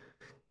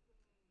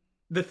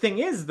the thing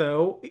is,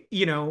 though,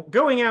 you know,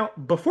 going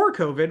out before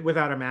COVID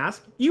without a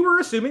mask, you were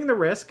assuming the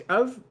risk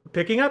of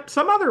picking up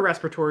some other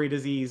respiratory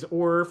disease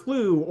or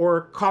flu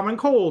or common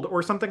cold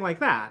or something like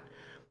that.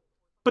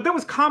 But that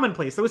was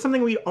commonplace. That was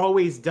something we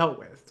always dealt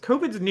with.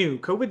 COVID's new,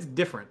 COVID's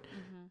different.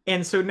 Mm-hmm.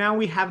 And so now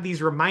we have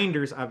these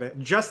reminders of it,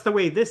 just the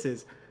way this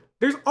is.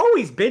 There's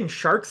always been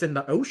sharks in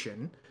the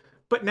ocean,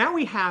 but now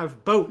we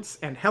have boats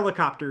and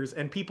helicopters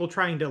and people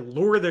trying to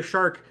lure the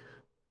shark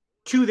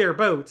to their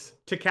boats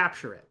to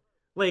capture it.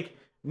 Like,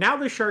 now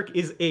the shark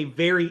is a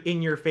very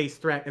in your face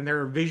threat, and there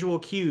are visual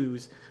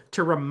cues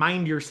to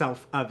remind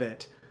yourself of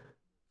it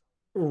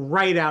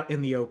right out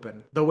in the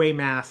open, the way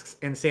masks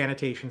and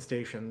sanitation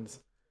stations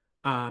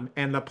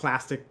and the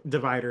plastic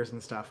dividers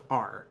and stuff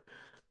are.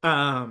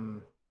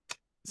 Um,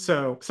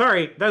 so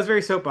sorry, that was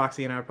very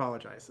soapboxy, and I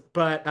apologize.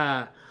 But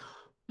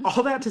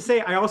all that to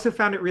say, I also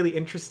found it really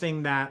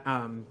interesting that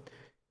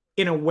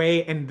in a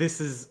way, and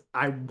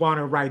I want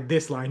to ride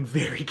this line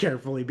very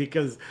carefully,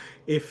 because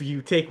if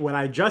you take what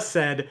I just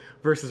said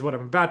versus what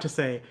I'm about to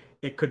say,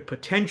 it could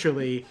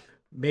potentially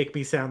make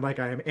me sound like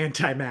I am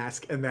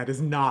anti-mask, and that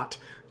is not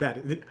that.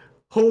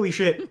 Holy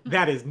shit,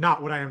 that is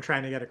not what I am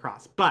trying to get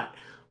across. But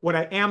what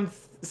I am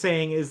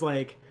saying is,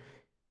 like,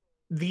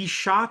 these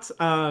shots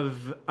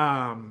of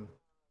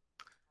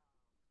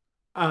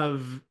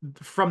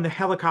from the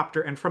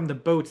helicopter and from the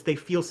boats, they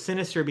feel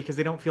sinister because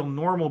they don't feel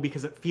normal,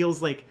 because it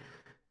feels like,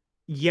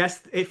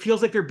 yes, it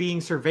feels like they're being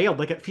surveilled.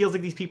 Like, it feels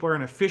like these people are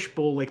in a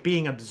fishbowl, like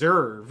being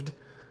observed,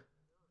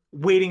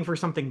 waiting for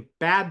something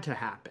bad to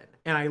happen.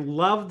 And I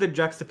love the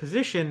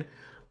juxtaposition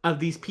of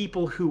these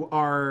people who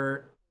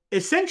are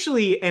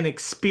essentially an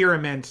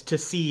experiment to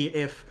see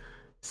if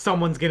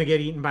someone's going to get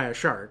eaten by a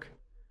shark.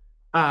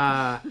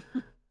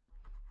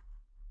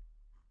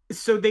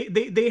 So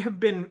they have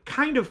been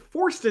kind of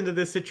forced into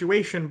this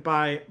situation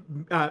by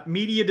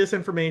media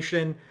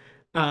disinformation,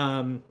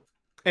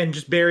 and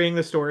just burying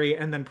the story,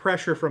 and then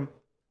pressure from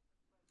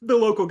the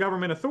local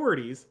government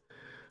authorities,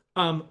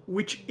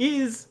 which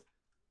is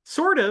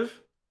sort of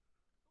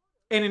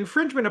an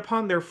infringement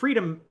upon their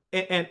freedom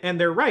and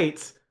their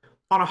rights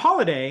on a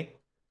holiday,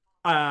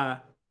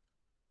 all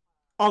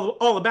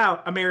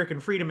about American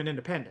freedom and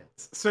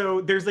independence.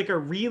 So there's like a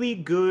really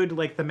good,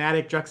 like,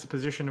 thematic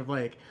juxtaposition of,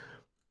 like,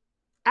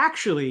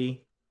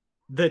 actually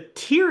the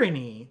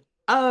tyranny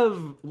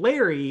of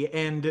Larry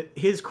and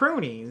his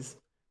cronies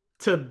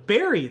to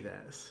bury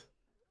this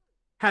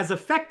has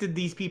affected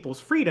these people's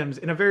freedoms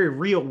in a very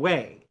real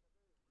way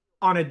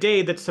on a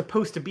day that's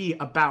supposed to be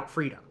about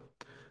freedom.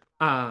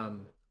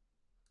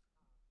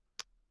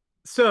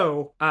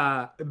 So,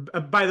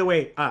 by the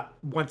way,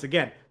 once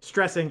again,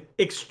 stressing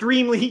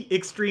extremely,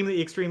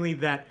 extremely, extremely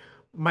that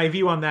my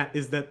view on that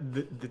is that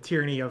the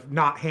tyranny of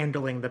not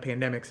handling the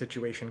pandemic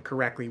situation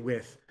correctly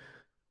with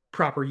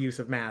proper use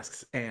of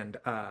masks and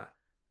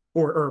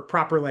or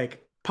proper,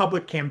 like,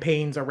 public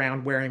campaigns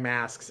around wearing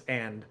masks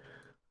and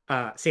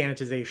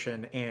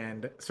sanitization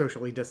and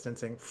socially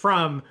distancing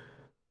from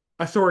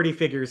authority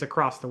figures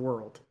across the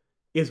world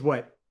is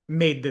what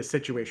made this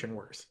situation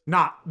worse,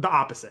 not the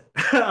opposite.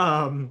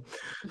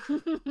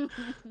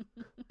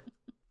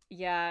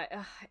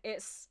 Yeah,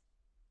 it's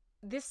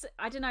this,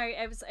 I don't know,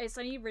 it's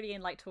only really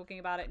in, like, talking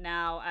about it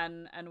now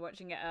and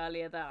watching it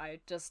earlier that I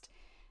just,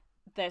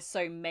 there's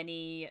so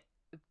many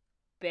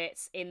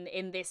bits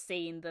in this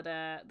scene that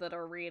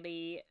are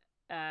really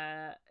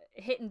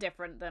hitting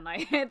different than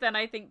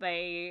I think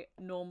they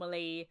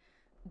normally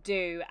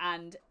do.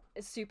 And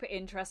it's super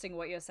interesting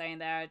what you're saying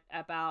there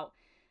about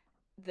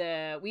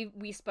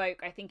we spoke,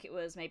 I think it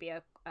was maybe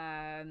a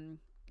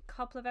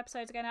couple of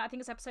episodes ago now, I think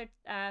it's episode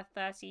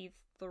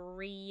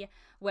 33,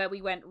 where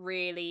we went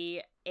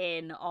really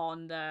in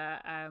on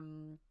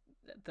the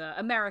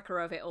America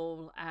of it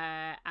all,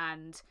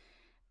 and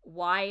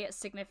why it's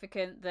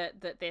significant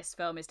that this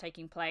film is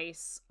taking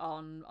place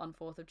on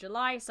 4th of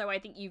July. So I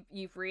think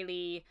you've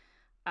really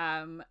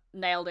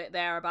nailed it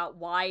there about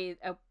why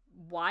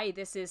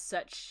this is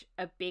such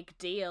a big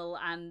deal,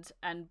 and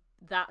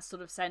that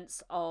sort of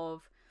sense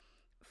of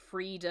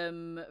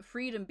freedom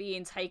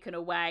being taken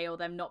away, or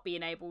them not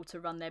being able to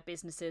run their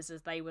businesses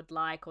as they would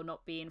like, or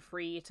not being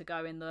free to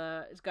go in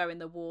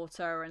the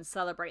water and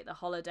celebrate the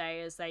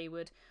holiday as they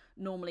would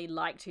normally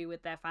like to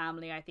with their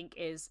family, I think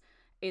is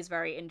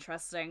very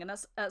interesting. And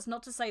that's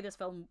not to say this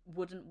film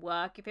wouldn't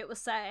work if it was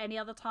set at any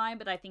other time,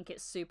 but I think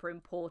it's super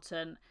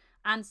important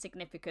and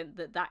significant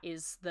that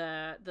is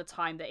the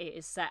time that it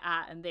is set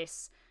at. And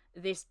this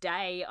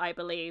day, I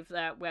believe,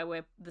 that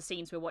where the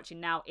scenes we're watching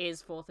now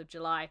is 4th of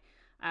July.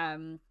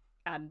 And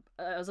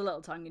it was a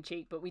little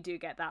tongue-in-cheek, but we do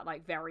get that,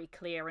 like, very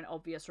clear and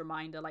obvious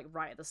reminder, like,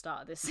 right at the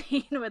start of this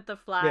scene with the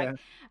flag,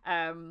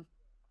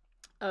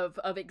 of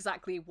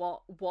exactly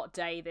what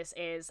day this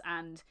is.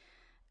 And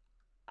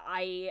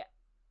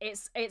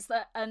it's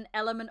an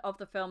element of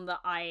the film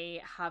that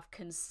I have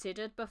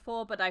considered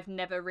before, but I've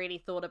never really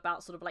thought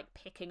about sort of, like,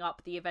 picking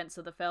up the events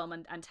of the film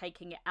and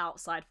taking it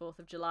outside 4th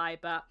of July.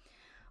 But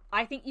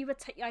I think you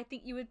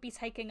would be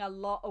taking a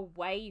lot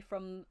away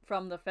from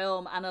the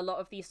film, and a lot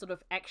of these sort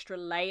of extra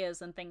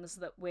layers and things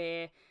that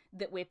we're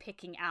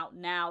picking out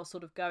now,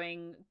 sort of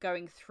going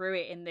through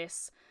it in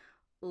this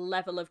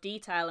level of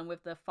detail and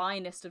with the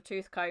finest of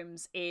tooth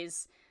combs,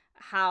 is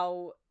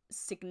how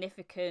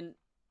significant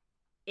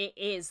it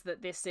is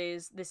that this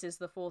is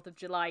the 4th of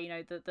July, you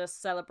know, the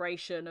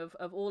celebration of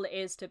all it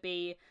is to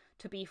be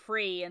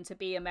free and to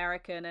be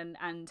American.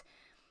 And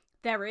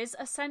there is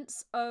a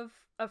sense of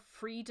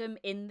freedom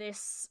in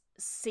this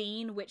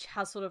scene, which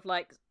has sort of,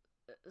 like,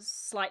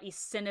 slightly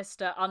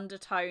sinister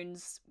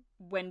undertones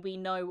when we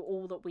know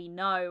all that we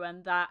know,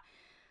 and that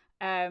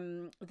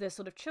the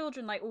sort of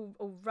children, like, all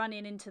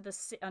running into the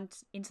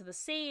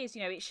seas,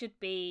 you know, it should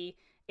be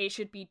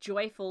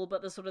joyful,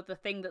 but the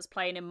thing that's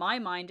playing in my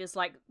mind is,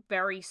 like,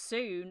 very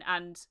soon,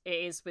 and it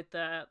is with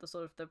the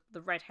sort of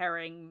the red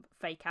herring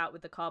fake out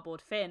with the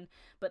cardboard fin,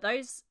 but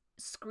those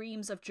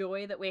screams of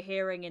joy that we're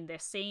hearing in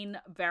this scene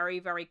very,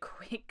 very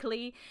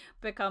quickly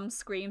become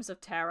screams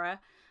of terror.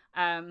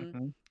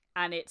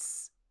 and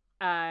it's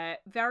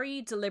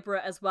very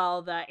deliberate as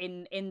well, that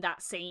in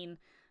that scene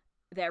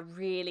they're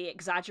really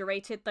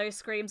exaggerated those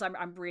screams.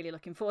 I'm really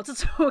looking forward to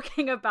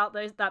talking about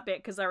that bit,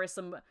 because there is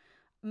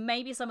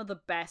maybe some of the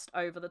best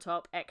over the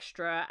top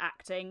extra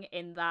acting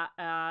in that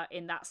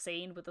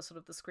scene, with the sort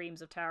of the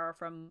screams of terror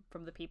from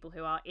the people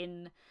who are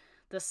in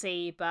the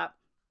sea. But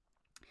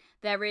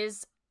there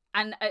is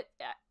an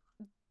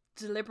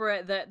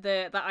deliberate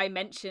that I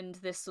mentioned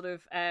this sort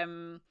of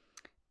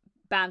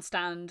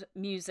bandstand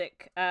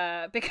music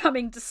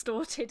becoming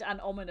distorted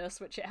and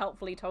ominous, which it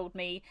helpfully told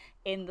me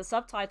in the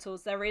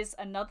subtitles. There is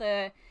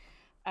another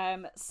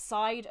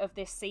side of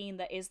this scene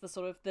that is the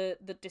sort of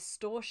the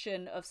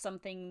distortion of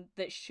something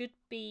that should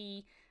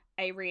be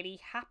a really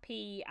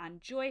happy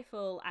and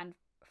joyful and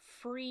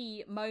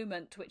free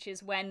moment, which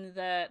is when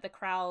the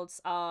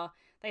crowds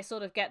they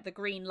sort of get the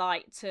green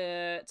light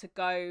to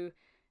go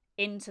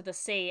into the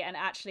sea. And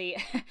actually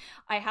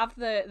I have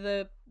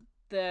the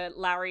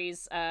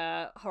Larry's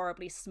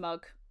horribly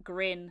smug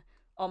grin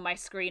on my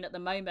screen at the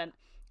moment,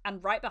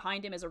 and right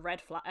behind him is a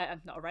red flag,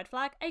 not a red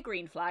flag, a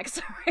green flag,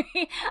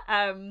 sorry,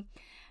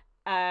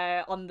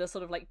 on the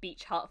sort of like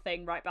beach hut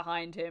thing right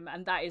behind him,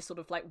 and that is sort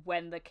of like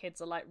when the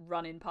kids are like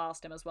running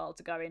past him as well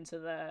to go into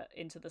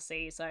the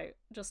sea. So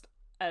just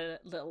a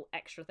little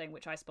extra thing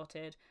which I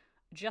spotted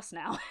just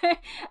now.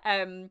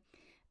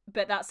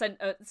 But that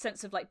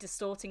sense of like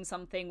distorting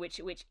something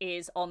which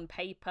is on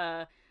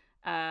paper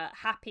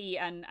happy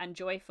and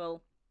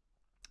joyful,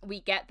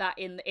 we get that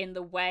in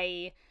the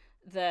way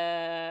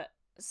the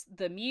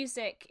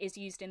music is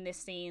used in this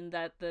scene,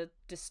 that the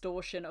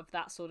distortion of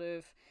that sort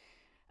of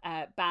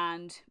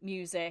band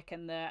music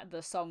and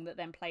the song that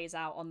then plays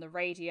out on the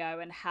radio,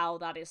 and how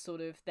that is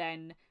sort of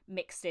then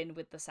mixed in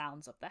with the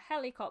sounds of the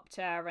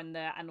helicopter and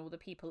all the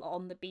people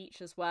on the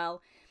beach as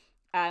well.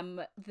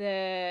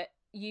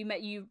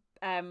 You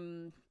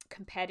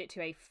compared it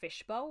to a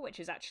fishbowl, which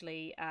is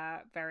actually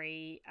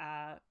very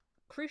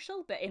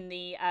crucial, but in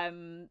the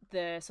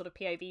sort of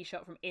POV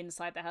shot from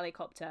inside the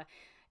helicopter,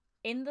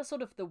 in the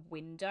sort of the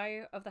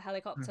window of the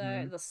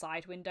helicopter, the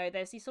side window,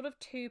 there's these sort of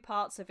two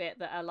parts of it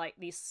that are like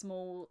these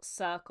small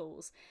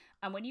circles,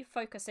 and when you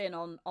focus in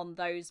on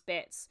those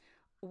bits,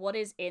 what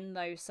is in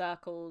those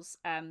circles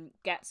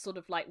gets sort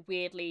of like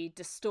weirdly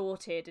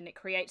distorted, and it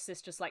creates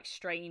this just like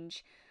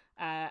strange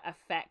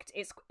effect.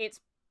 It's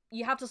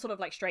you have to sort of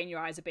like strain your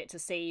eyes a bit to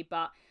see,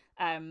 but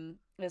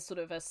there's sort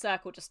of a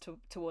circle just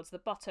towards the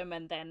bottom,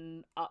 and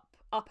then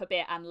up a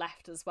bit and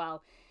left as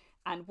well.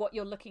 And what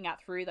you're looking at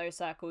through those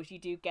circles, you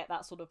do get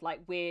that sort of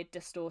like weird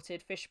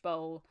distorted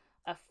fishbowl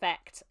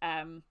effect.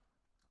 And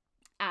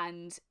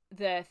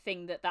the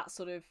thing that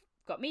sort of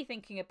got me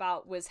thinking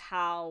about was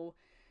how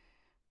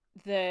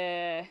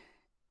the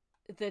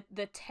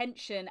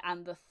tension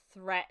and the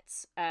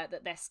threat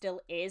that there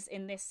still is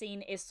in this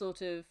scene is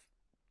sort of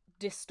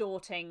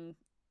distorting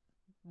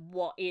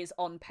what is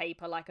on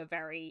paper like a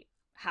very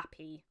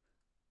happy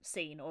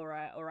scene, or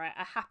a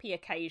happy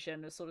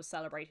occasion of sort of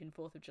celebrating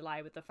 4th of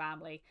July with the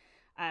family,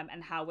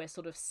 and how we're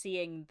sort of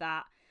seeing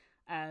that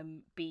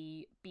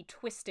be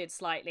twisted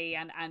slightly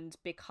and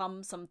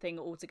become something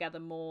altogether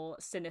more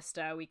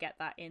sinister. We get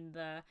that in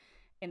the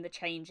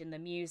change in the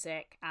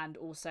music, and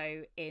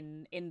also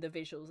in the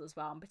visuals as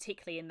well, and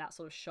particularly in that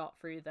sort of shot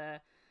through the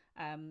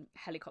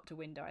helicopter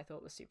window, I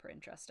thought was super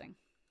interesting.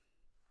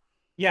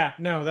 Yeah,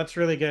 no, that's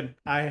really good.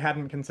 I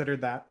hadn't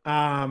considered that.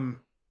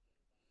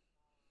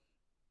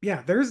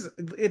 Yeah,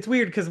 it's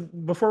weird because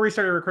before we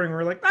started recording, we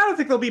were like, I don't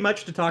think there'll be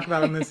much to talk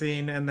about in this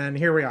scene, and then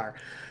here we are,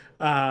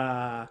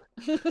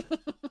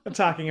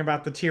 talking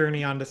about the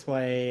tyranny on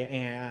display,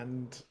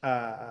 and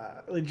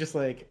just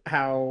like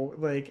how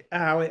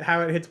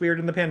it hits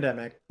weird in the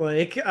pandemic,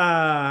 like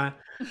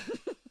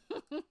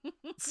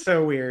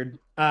so weird.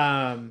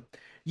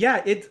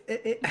 Yeah,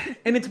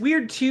 and it's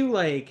weird too,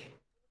 like,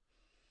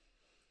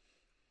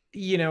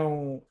 you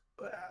know,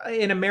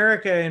 in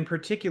America in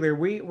particular,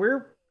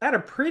 we're at a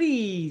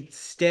pretty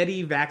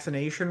steady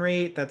vaccination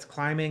rate that's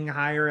climbing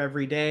higher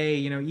every day.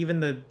 You know, even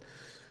the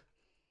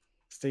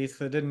states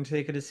that didn't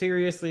take it as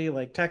seriously,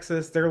 like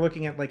Texas, they're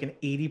looking at like an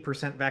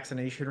 80%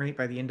 vaccination rate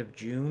by the end of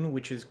June,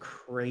 which is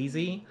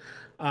crazy.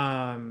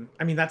 I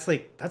mean, that's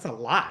a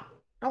lot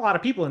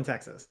of people in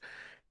Texas.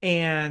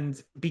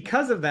 And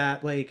because of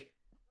that, like,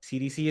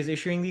 CDC is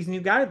issuing these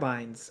new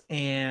guidelines,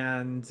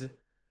 and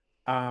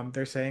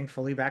they're saying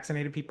fully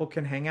vaccinated people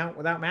can hang out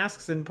without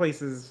masks in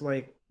places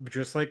like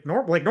just like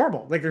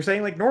normal. Like they're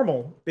saying like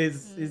normal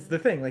is the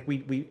thing. Like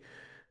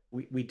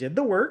we did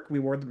the work. We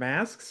wore the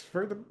masks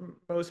for the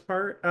most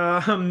part,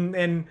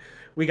 and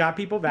we got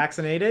people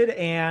vaccinated,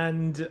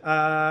 and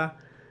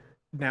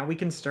now we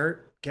can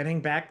start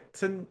getting back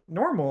to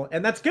normal,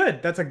 and that's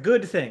good. That's a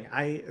good thing.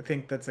 I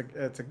think that's a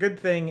good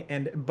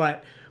thing.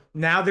 But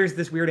now there's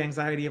this weird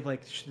anxiety of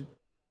like,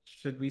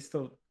 should we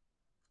still?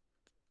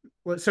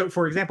 So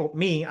for example,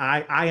 me,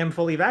 I am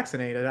fully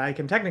vaccinated. I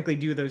can technically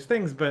do those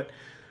things, but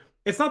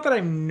it's not that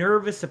I'm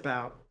nervous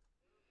about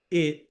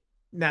it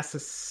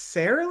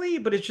necessarily,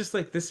 but it's just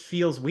like, this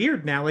feels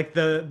weird now. Like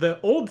the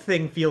old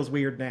thing feels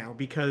weird now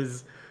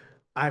because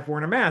I've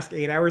worn a mask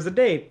 8 hours a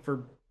day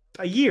for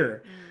a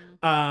year.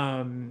 Mm.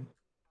 Um,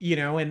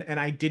 and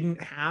I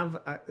didn't have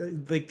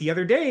like the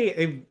other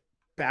day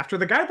after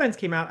the guidelines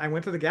came out, I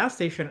went to the gas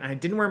station and I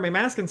didn't wear my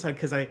mask inside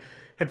because I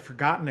had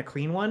forgotten to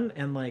clean one,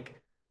 and like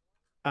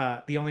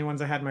the only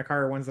ones I had in my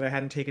car are ones that I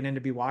hadn't taken in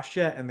to be washed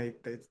yet, and they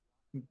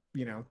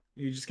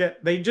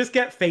they just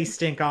get face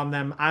stink on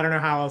them. I don't know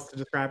how else to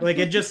describe it. Like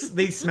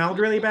they smelled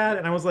really bad,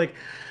 and I was like,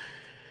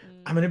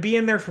 I'm gonna be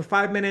in there for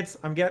 5 minutes.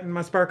 I'm getting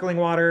my sparkling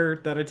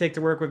water that I take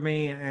to work with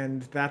me,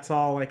 and that's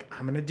all. Like,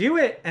 I'm gonna do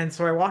it. And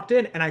so I walked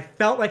in, and I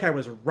felt like I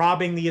was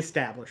robbing the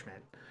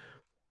establishment.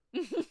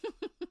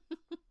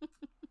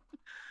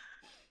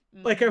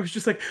 Like I was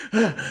just like,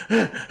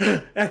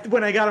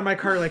 when I got in my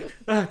car, like,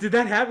 did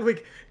that happen?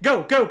 Like,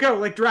 go, go, go!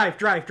 Like, drive,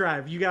 drive,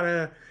 drive! You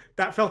gotta.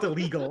 That felt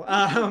illegal.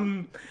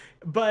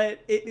 But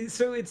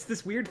so it's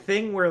this weird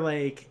thing where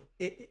like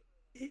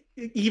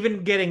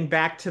even getting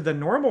back to the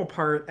normal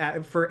part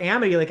for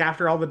Amity, like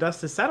after all the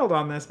dust has settled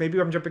on this, maybe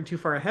I'm jumping too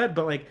far ahead,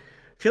 but like I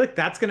feel like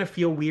that's gonna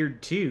feel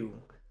weird too,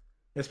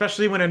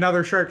 especially when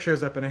another shark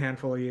shows up in a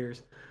handful of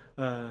years.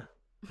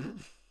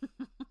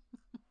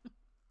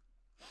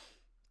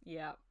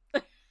 Yeah.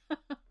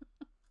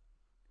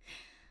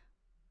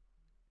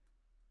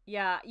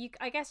 Yeah,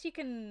 I guess you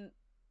can.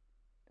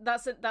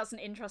 That's an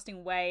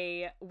interesting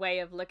way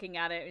of looking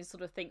at it, and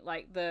sort of think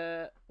like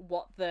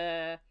what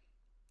the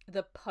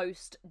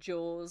post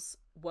Jaws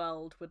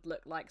world would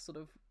look like, sort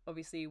of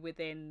obviously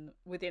within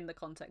the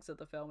context of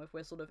the film, if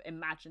we're sort of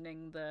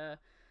imagining the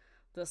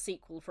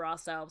sequel for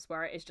ourselves,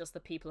 where it is just the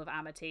people of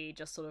Amity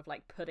just sort of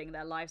like putting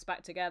their lives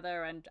back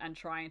together and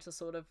trying to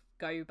sort of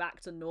go back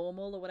to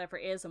normal or whatever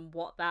it is, and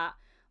what that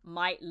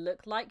might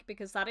look like,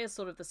 because that is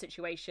sort of the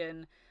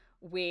situation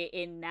we're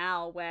in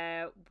now,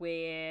 where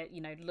we're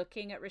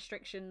looking at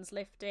restrictions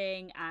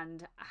lifting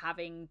and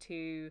having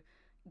to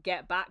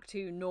get back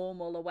to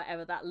normal or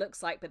whatever that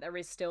looks like, but there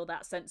is still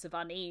that sense of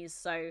unease.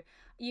 So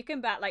you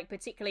can bet, like,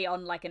 particularly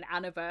on like an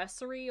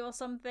anniversary or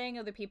something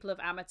of the people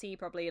of Amity,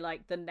 probably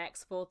like the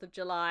next 4th of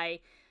July,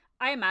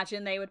 I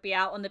imagine they would be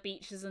out on the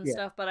beaches and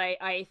stuff, but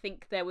I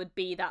think there would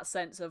be that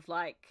sense of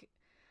like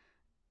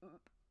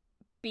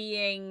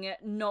being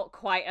not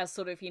quite as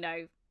sort of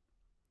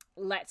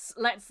let's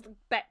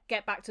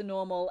get back to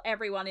normal,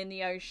 everyone in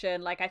the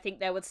ocean. Like, I think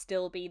there would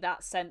still be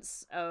that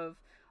sense of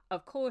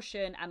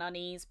caution and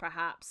unease,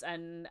 perhaps,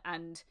 and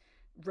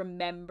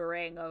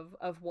remembering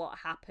of what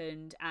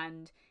happened.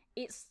 And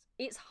it's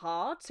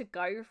hard to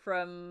go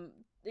from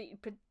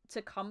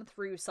to come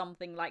through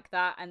something like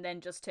that and then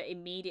just to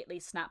immediately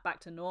snap back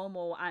to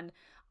normal. And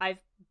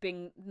I've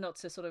been, not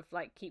to sort of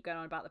like keep going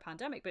on about the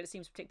pandemic, but it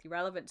seems particularly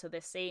relevant to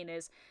this scene,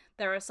 is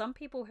there are some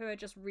people who are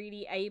just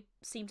really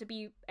seem to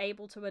be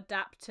able to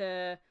adapt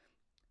to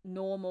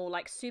normal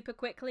like super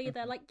quickly.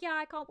 They're like, yeah,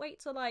 I can't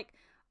wait to like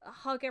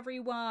hug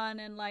everyone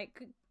and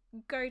like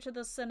go to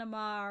the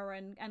cinema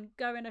and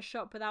go in a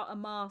shop without a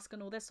mask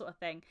and all this sort of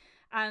thing.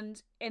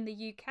 And in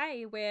the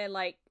UK, we're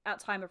like, at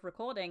time of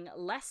recording,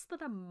 less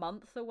than a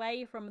month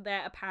away from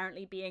there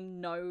apparently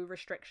being no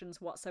restrictions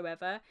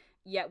whatsoever,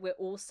 yet we're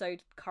also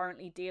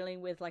currently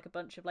dealing with like a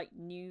bunch of like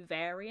new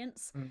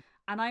variants.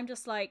 And I'm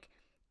just like,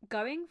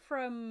 going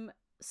from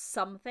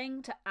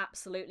something to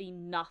absolutely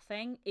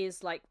nothing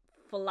is like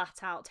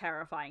flat out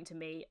terrifying to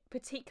me,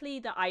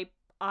 particularly that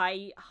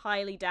I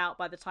highly doubt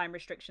by the time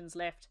restrictions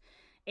lift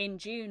in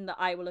June that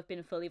I will have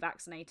been fully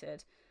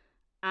vaccinated.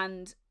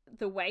 And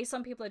the way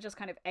some people are just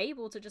kind of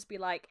able to just be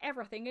like,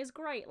 everything is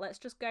great, let's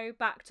just go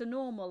back to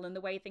normal and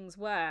the way things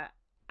were.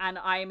 And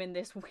I'm in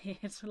this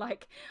weird,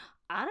 like,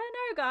 I don't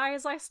know,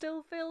 guys, I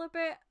still feel a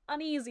bit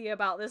uneasy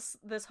about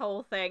this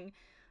whole thing.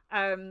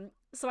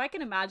 So I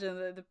can imagine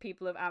that the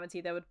people of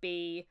Amity, there would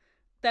be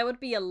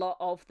a lot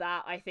of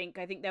that. I think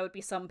there would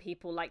be some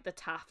people like the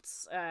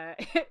Tafts, I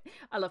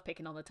love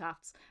picking on the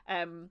Tafts,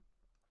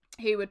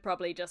 who would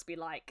probably just be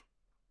like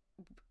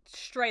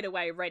straight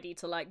away ready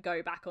to like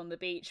go back on the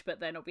beach.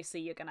 But then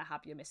obviously you're gonna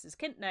have your Mrs.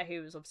 Kintner,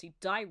 who is obviously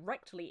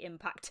directly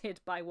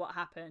impacted by what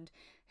happened,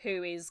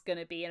 who is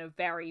gonna be in a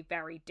very,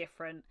 very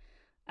different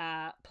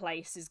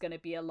place, is gonna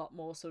be a lot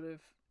more sort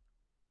of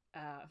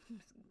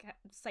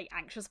say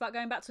anxious about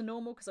going back to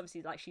normal, because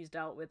obviously like she's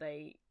dealt with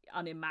a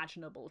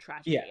unimaginable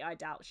tragedy. I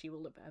doubt she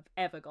will have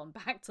ever gone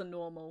back to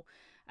normal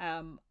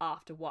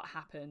after what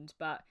happened.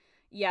 But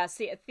yeah,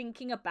 see,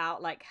 thinking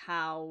about like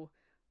how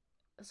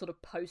sort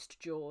of post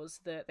Jaws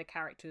the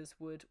characters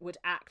would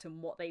act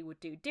and what they would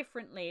do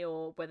differently,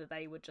 or whether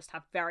they would just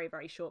have very,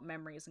 very short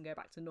memories and go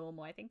back to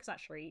normal, I think is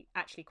actually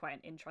quite an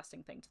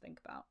interesting thing to think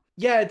about.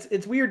 Yeah,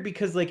 it's weird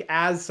because like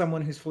as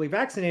someone who's fully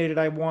vaccinated,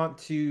 I want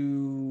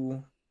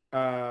to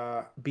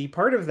be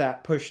part of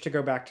that push to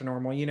go back to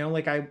normal.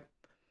 Like I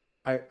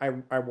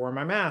wore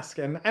my mask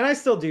and I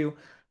still do.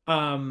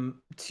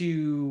 That's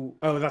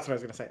what I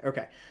was gonna say.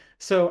 Okay,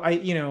 so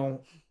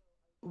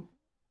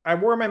I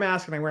wore my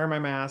mask and I wear my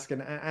mask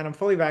and I'm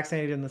fully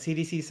vaccinated and the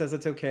CDC says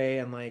it's okay.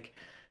 And like,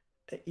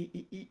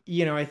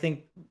 I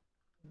think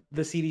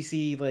the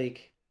CDC,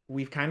 like,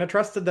 we've kind of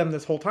trusted them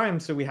this whole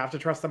time, so we have to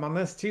trust them on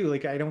this too.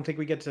 Like, I don't think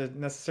we get to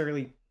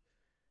necessarily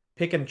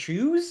pick and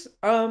choose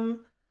Mm.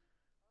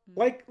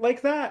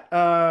 like that.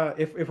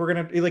 If we're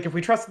gonna like if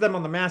we trusted them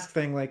on the mask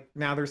thing, like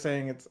now they're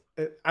saying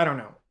I don't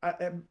know.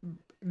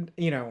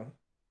 You know,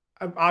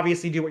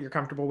 obviously do what you're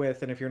comfortable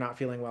with, and if you're not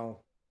feeling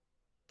well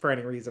for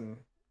any reason,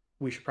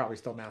 we should probably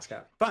still mask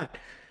up. But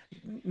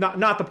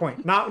not the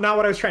point. Not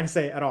what I was trying to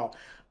say at all.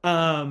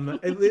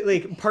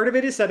 Like part of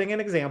it is setting an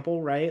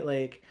example, right?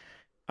 Like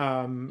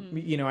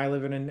Mm. I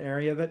live in an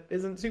area that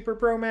isn't super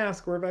pro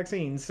mask or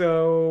vaccine,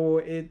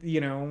 so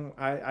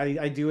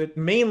I do it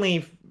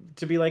mainly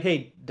to be like,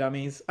 hey,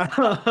 dummies,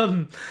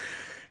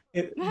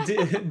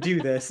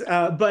 do this.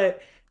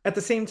 But at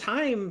the same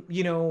time,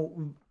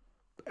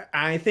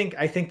 I think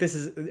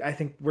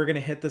we're gonna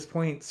hit this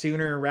point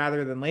sooner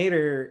rather than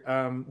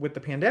later, with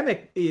the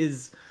pandemic,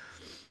 is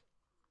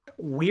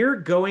we're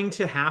going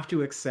to have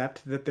to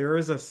accept that there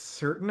is a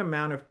certain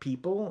amount of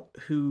people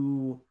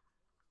who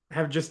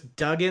have just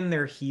dug in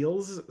their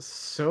heels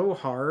so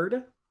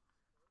hard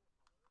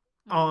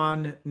Mm.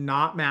 on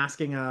not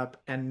masking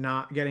up and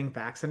not getting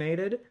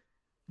vaccinated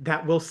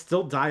that will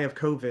still die of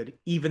COVID,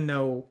 even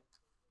though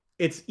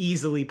it's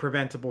easily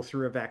preventable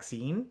through a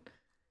vaccine.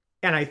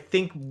 And I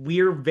think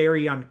we're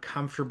very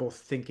uncomfortable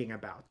thinking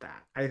about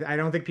that. I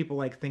don't think people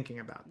like thinking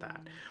about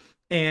that. Mm.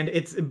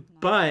 And No.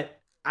 but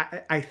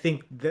I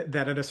think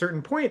that at a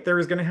certain point, there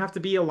is going to have to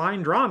be a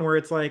line drawn where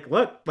it's like,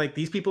 look, like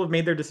these people have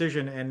made their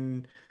decision,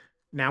 and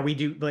now we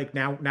do like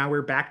now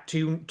we're back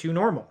to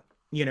normal,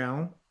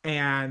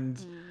 and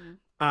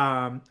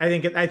Mm.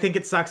 I think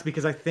it sucks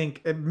because I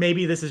think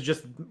maybe this is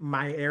just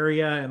my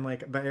area and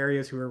like the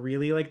areas who are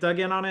really like dug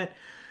in on it.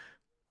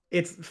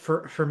 It's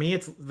for me,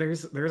 it's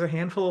there's a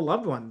handful of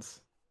loved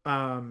ones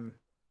um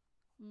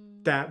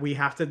Mm. that we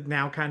have to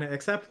now kind of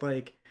accept,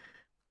 like,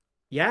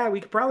 yeah,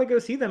 we could probably go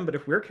see them, but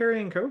if we're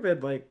carrying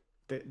COVID, like,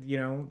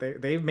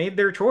 they've made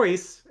their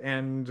choice,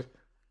 and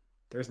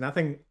there's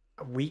nothing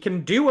we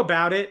can do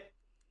about it,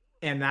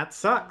 and that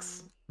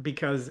sucks Mm.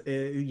 because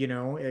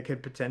it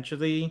could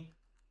potentially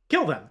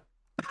kill them.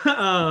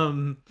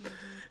 um Mhm.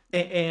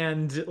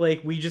 and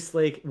like we just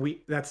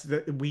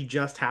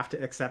have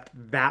to accept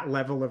that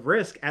level of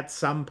risk at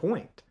some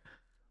point.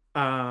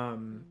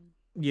 um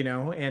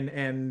Mm.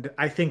 and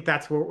I think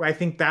that's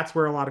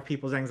where a lot of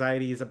people's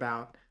anxiety is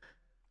about.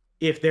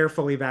 If they're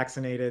fully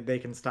vaccinated, they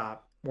can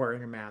stop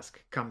wearing a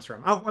mask comes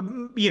from.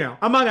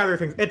 Among other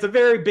things. It's a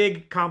very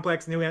big,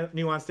 complex,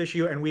 nuanced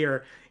issue, and we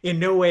are in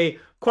no way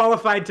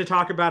qualified to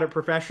talk about it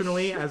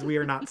professionally, as we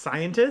are not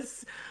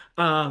scientists.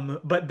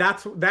 But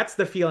that's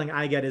the feeling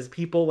I get, is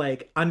people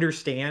like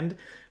understand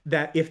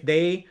that if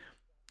they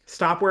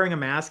stop wearing a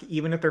mask,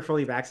 even if they're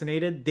fully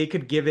vaccinated, they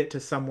could give it to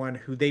someone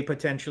who they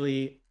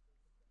potentially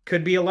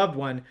could be a loved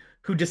one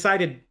who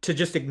decided to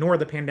just ignore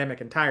the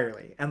pandemic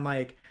entirely. And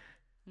like,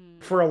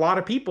 Mm. for a lot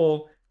of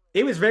people,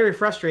 it was very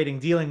frustrating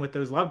dealing with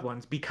those loved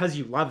ones because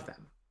you love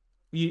them.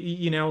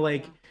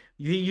 Like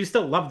Yeah. you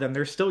still love them.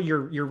 They're still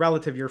your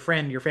relative, your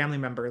friend, your family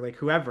member, like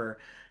whoever.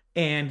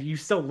 And you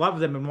still love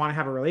them and want to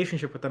have a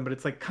relationship with them, but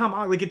it's like, come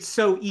on, like it's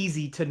so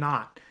easy to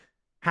not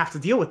have to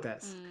deal with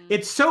this. Mm.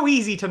 It's so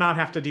easy to not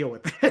have Mm. to deal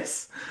with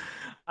this.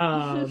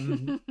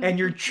 And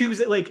you're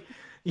choosing like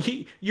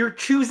you're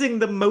choosing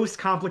the most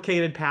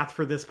complicated path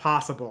for this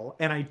possible,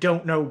 and I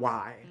don't know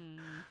why.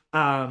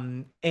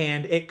 Mm.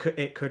 And it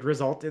could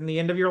result in the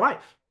end of your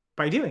life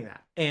by doing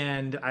that.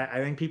 And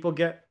I think people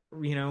get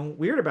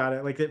weird about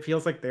it. Like it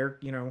feels like they're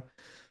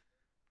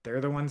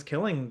the ones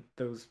killing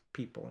those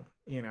people.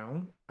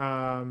 And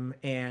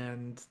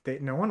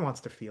no one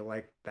wants to feel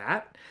like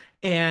that.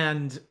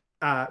 And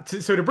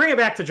so to bring it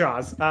back to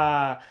Jaws,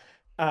 that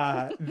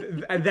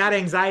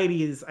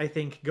anxiety is, I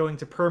think, going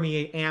to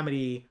permeate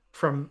Amity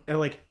from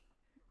like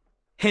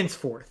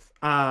henceforth.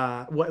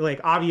 What,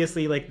 like,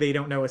 obviously, like they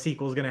don't know a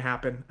sequel is going to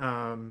happen.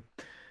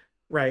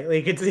 Right,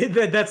 like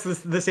that's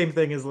the same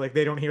thing as like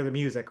they don't hear the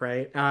music,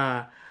 right?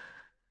 Mm.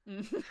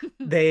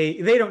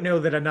 They don't know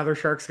that another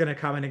shark's going to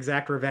come and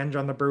exact revenge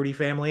on the Brody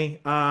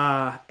family,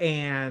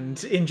 and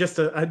Mm. in just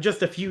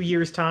a few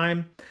years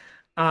time.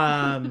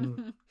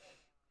 um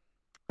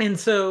and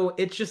so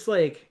it's just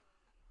like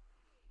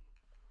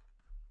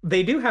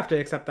they do have to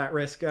accept that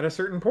risk at a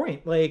certain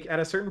point. Like at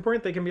a certain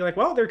point, they can be like,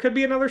 well, there could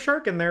be another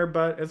shark in there,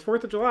 but it's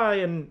 4th of July,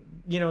 and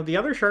the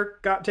other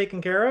shark got taken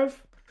care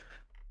of.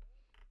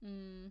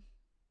 Mm.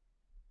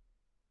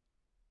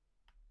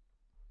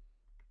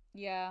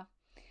 Yeah.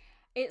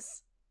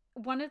 It's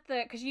one of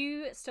the, because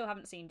you still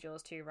haven't seen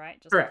Jaws 2, right?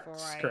 Just before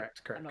Correct, I,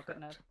 correct, I'm correct, not gonna.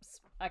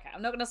 correct. Okay,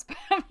 I'm not gonna.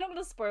 I'm not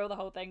gonna spoil the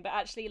whole thing, but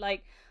actually,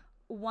 like,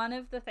 one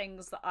of the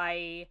things that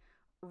I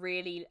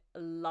really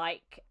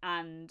like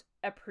and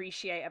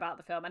appreciate about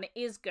the film, and it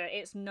is good.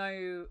 It's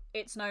no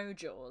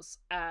Jaws.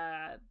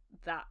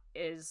 That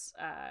is,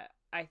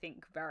 I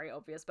think, very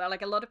obvious. But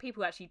like a lot of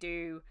people actually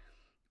do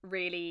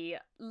really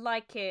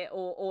like it,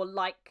 or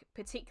like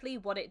particularly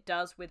what it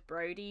does with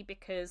Brody,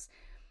 because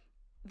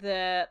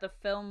the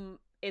film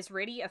is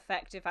really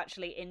effective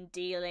actually in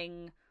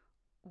dealing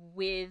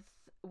with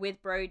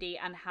Brody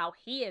and how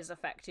he is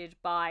affected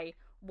by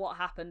what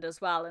happened as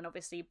well. And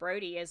obviously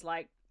Brody is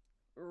like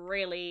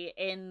really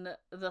in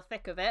the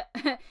thick of it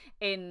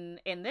in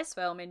this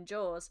film, in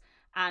Jaws.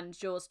 And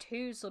Jaws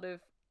 2 sort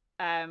of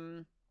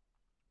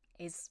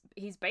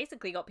he's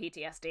basically got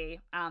PTSD,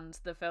 and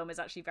the film is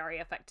actually very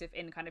effective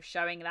in kind of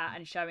showing that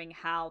and showing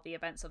how the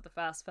events of the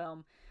first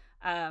film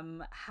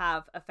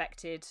have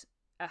affected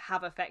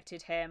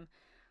him.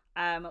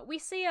 We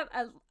see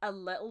a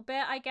little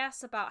bit, I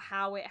guess, about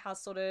how it has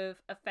sort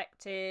of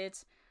affected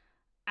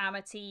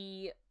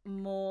Amity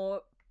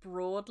more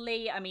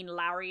broadly. I mean,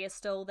 Larry is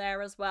still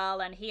there as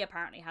well, and he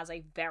apparently has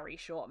a very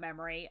short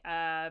memory,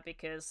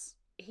 because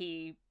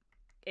he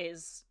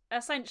is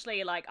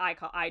essentially like,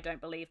 I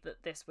don't believe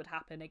that this would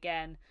happen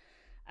again,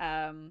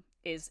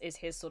 is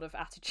his sort of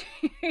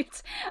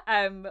attitude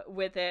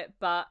with it.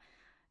 But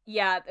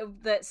yeah,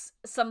 that's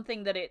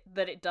something that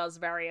it does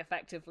very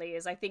effectively,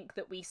 is I think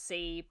that we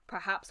see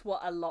perhaps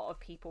what a lot of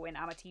people in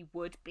Amity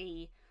would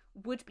be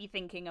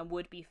thinking and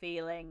would be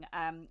feeling.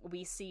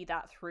 We see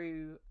that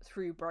through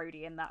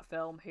Brody in that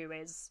film, who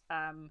is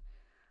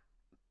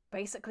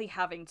basically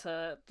having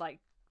to like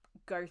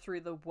go through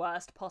the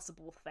worst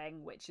possible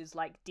thing, which is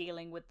like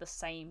dealing with the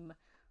same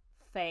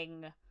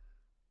thing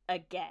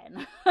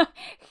again.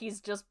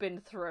 He's just been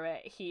through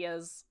it. He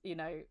has,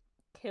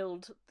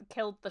 killed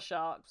the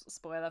sharks.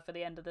 Spoiler for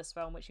the end of this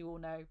film, which you all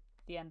know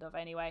the end of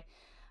anyway.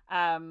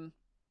 And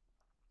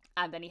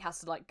then he has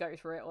to like go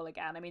through it all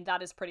again. I mean,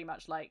 that is pretty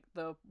much like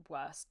the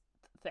worst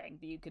thing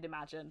that you could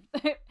imagine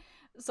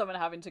someone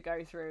having to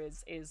go through,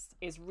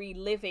 is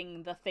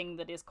reliving the thing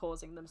that is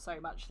causing them so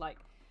much like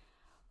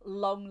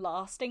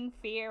long-lasting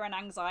fear and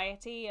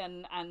anxiety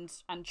and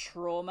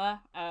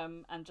trauma,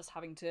 and just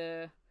having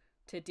to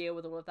deal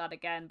with all of that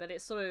again. But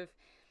it's sort of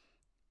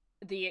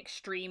the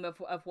extreme of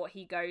what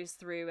he goes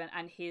through,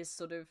 and his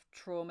sort of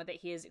trauma that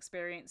he is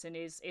experiencing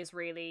is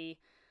really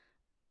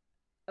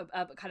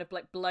a kind of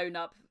like blown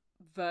up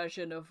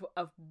version of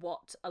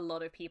what a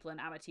lot of people in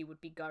Amity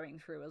would be going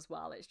through as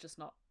well. It's just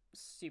not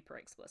super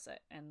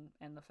explicit in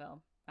the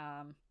film.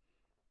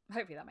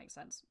 Hopefully that makes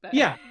sense. But...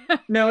 yeah,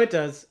 no, it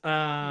does.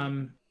 I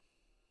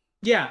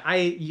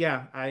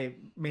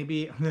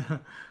maybe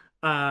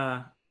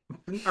our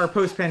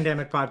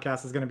post-pandemic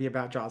podcast is going to be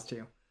about Jaws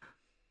too.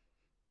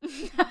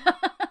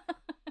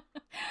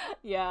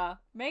 Yeah,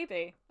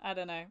 maybe. I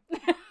don't know.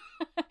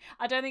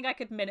 I don't think I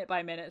could minute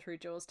by minute through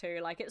Jaws 2.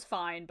 Like, it's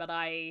fine, but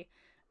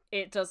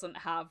it doesn't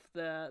have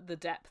the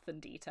depth and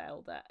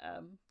detail that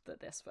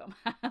this film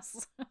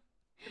has. I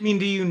mean,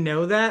 do you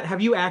know that?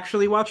 Have you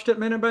actually watched it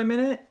minute by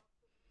minute?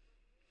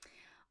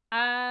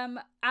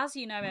 As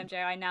you know,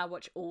 MJ, I now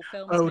watch all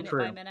films minute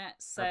by minute,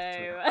 so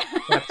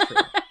that's true.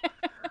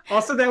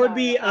 Also, that would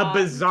be a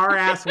bizarre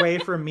ass way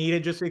for me to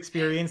just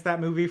experience that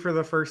movie for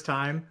the first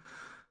time.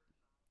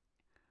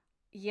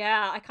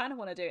 Yeah, I kind of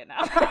want to do it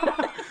now.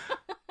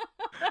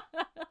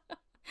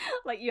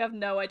 Like, you have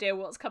no idea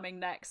what's coming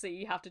next, so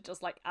you have to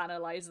just like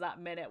analyze that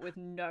minute with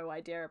no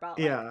idea about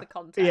like, the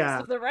context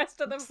of the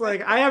rest of the film.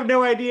 Like, I have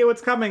no idea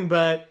what's coming,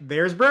 but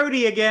there's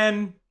Brody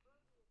again.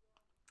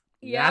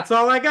 Yeah, that's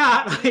all I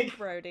got. Like,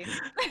 Brody.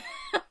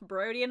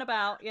 Brody and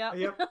about.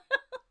 Yep.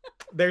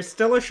 There's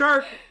still a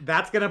shark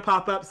that's gonna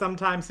pop up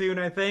sometime soon,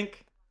 I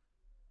think.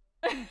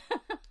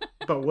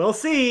 But we'll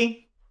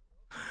see.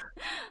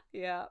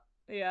 Yeah.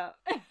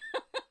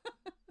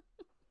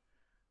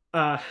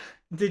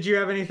 Did you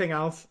have anything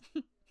else?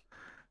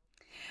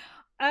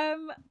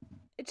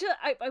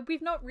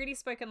 We've not really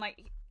spoken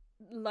like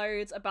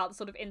loads about the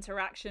sort of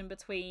interaction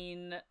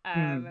between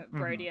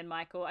Brody and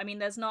Michael. I mean,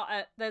 there's not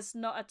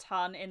a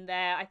ton in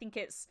there. I think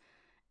it's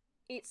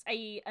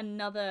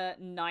another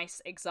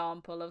nice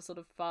example of sort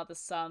of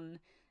father-son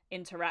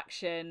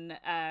interaction.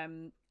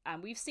 And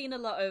we've seen a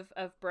lot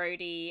of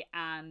Brody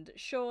and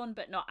Sean,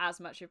 but not as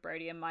much of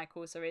Brody and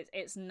Michael. So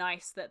it's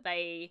nice that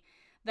they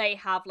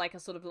have like a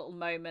sort of little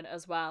moment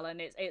as well,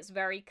 and it's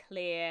very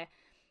clear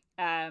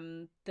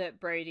that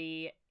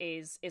Brody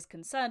is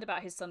concerned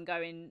about his son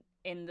going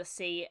in the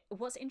sea.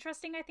 What's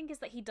interesting, I think, is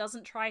that he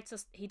doesn't try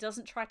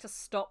to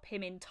stop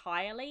him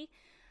entirely.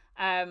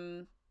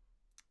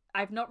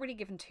 I've not really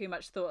given too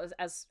much thought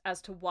as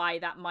to why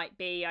that might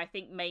be. I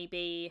think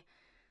maybe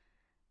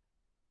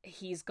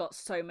he's got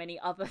so many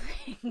other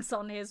things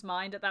on his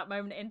mind at that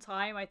moment in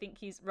time. I think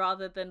he's,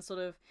 rather than sort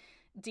of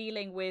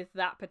dealing with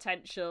that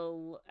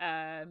potential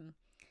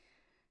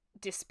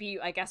dispute,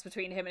 I guess,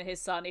 between him and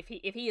his son, if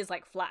he is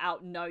like flat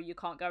out, no, you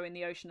can't go in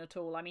the ocean at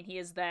all. I mean, he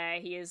is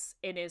there, he is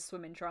in his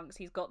swimming trunks,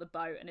 he's got the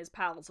boat, and his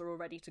pals are all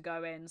ready to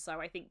go in.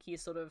 So I think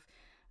he's sort of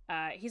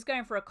he's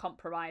going for a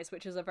compromise,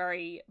 which is a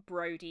very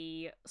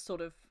Brody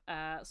sort of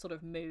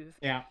move.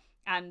 Yeah.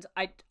 And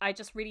I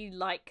just really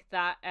like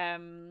that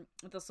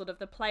the sort of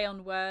the play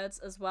on words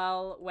as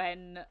well,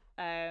 when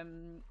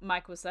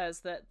Michael says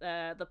that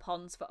the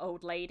pond's for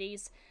old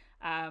ladies,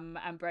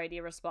 and Brody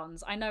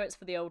responds, "I know it's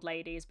for the old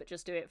ladies, but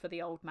just do it for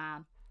the old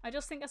man." I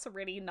just think that's a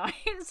really nice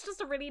it's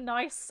just a really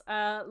nice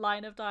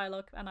line of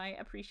dialogue, and I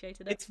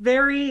appreciated it. It's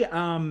very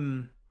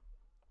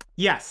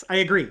yes, I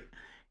agree.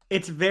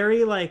 It's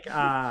very like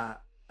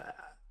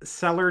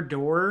cellar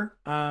door,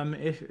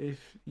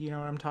 if you know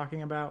what I'm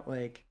talking about.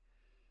 Like,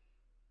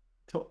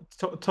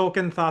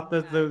 Tolkien thought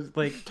that No.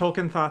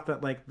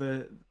 like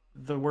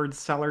the words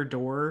cellar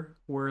door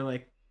were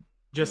like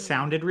just Mm.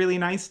 sounded really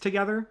nice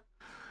together.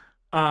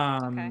 Okay.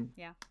 Um,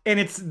 Yeah. and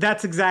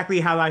that's exactly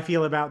how I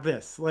feel about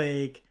this.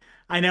 Like,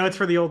 I know it's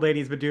for the Mm. old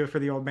ladies, but do it for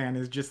the old man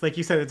is just like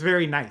you said. It's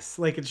very nice.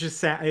 Like it's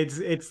just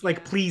it's like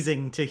Yeah.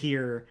 pleasing to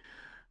hear.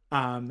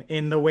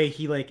 In the way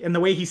and the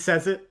way he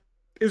says it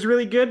is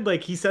really good.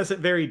 Like he says it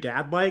very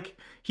dad like.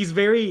 He's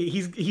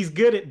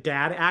good at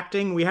dad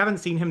acting. We haven't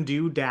seen him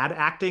do dad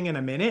acting in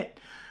a minute.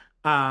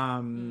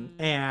 Mm.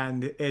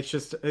 And it's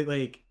just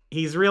like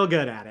he's real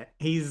good at it.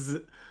 He's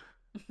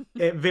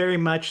it very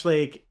much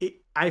like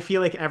I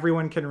feel like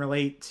everyone can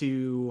relate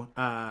to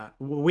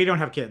we don't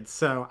have kids,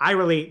 so I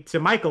relate to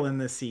Michael in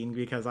this scene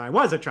because I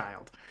was a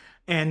child.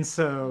 And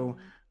so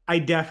Mm. I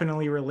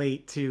definitely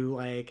relate to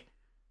like,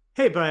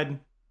 hey bud,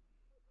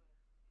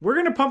 we're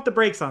going to pump the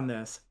brakes on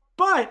this,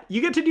 but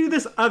you get to do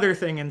this other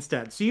thing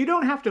instead. So you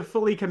don't have to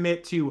fully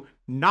commit to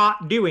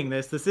not doing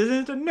this. This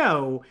isn't a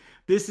no.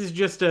 This is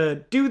just a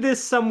do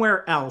this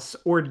somewhere else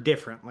or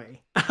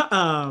differently.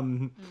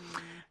 um,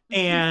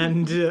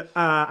 and Mm.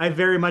 I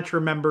very much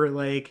remember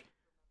like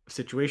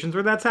situations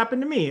where that's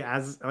happened to me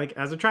as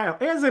a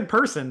child, as a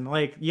person.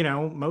 Like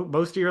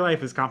most of your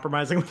life is Mm.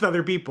 compromising with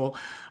other people,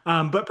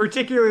 but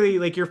particularly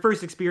like your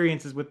first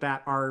experiences with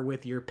that are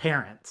with your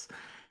parents.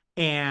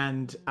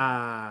 And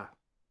Mm.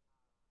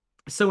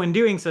 so in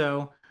doing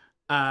so,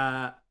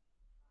 uh,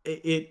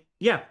 it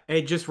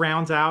just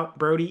rounds out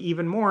Brody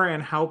even more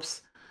and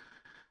helps,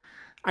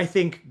 I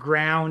think,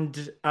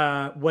 ground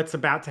what's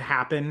about to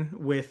happen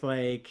with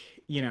like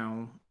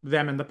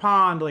them in the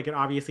pond. Like it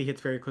obviously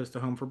hits very close to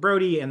home for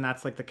Brody, and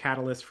that's like the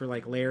catalyst for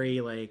like Mm.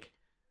 Larry, like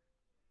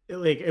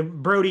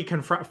Brody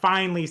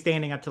finally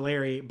standing up to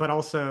Larry, but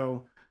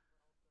also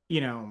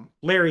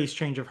Larry's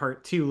change of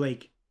heart too.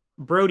 Like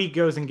Brody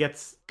goes and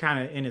gets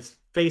kind of in his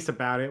face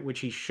about it, which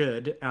he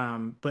should.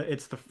 But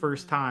it's the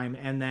first Mm. time,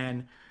 and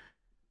then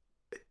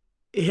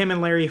him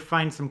and Larry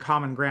find some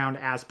common ground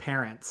as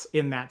parents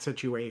in that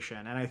situation.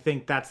 And I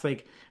think that's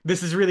like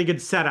this is really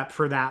good setup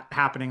for that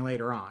happening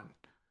later on.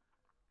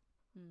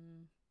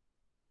 Mm.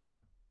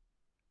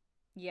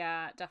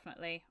 Yeah,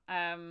 definitely.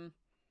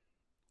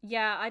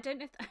 Yeah, I don't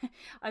know if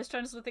I was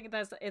trying to sort of think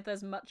if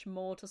there's much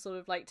more to sort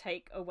of like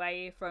take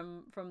away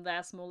from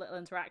their small little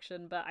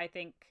interaction, but I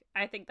think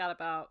that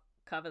about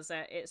covers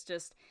it. It's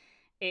just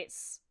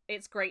it's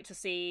great to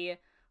see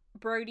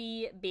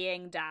Brody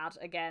being dad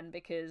again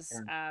because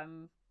Yeah.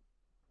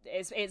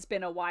 it's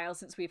been a while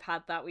since we've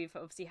had that. We've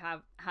obviously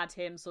have had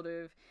him sort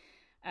of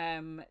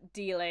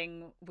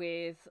dealing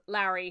with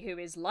Larry, who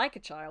is like a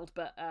child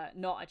but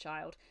not a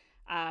child.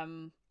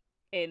 Um,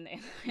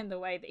 in the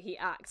way that he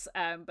acts,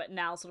 but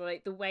now sort of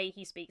like the way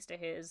he speaks to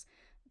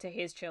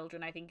his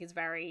children, I think is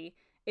very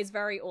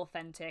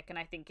authentic, and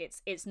I think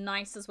it's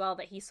nice as well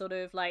that he sort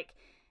of like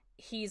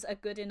he's a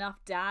good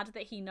enough dad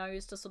that he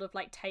knows to sort of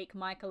like take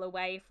Michael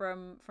away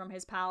from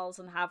his pals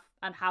and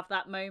have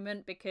that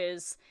moment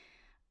because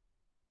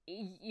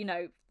you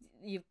know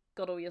you've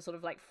got all your sort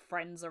of like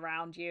friends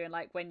around you, and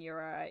like when you're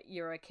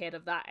a kid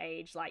of that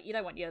age, like you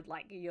don't want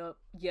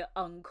your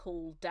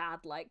uncle dad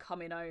like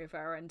coming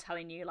over and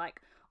telling you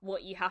like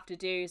what you have to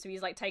do. So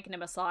he's like taken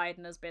him aside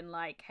and has been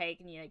like, hey,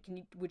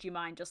 would you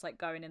mind just like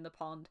going in the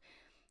pond?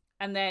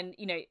 And then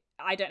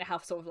I don't know how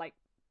sort of like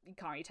you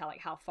can't really tell like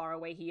how far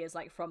away he is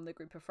like from the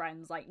group of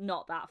friends, like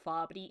not that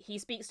far, but he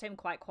speaks to him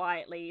quite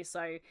quietly,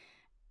 so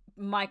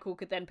Michael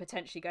could then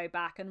potentially go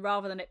back, and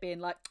rather than it being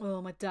like,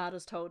 oh, my dad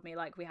has told me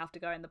like we have to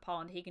go in the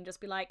pond, he can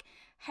just be like,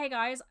 hey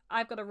guys,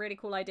 I've got a really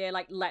cool idea,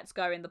 like let's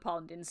go in the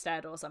pond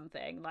instead or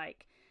something,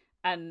 like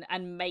and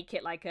make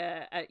it like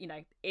a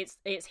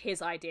it's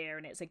his idea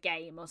and it's a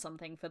game or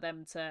something for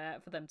them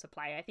to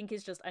play. I think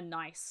is just a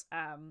nice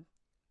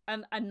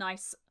a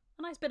nice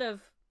bit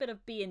of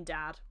being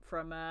dad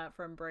from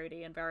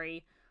Brody, and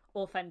very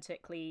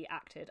authentically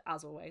acted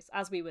as always,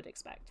 as we would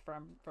expect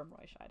from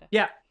Roy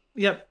Yeah.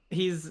 Yep.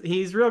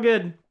 He's real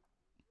good.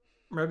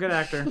 Real good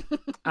actor.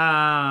 Scheider.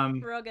 Um.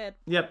 Real good.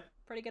 Yep.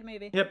 Pretty good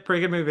movie. Yep.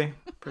 Pretty good movie.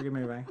 Pretty good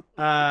movie.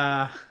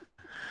 And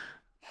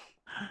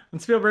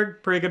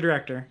Spielberg, pretty good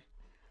director.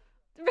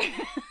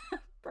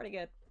 Pretty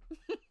good.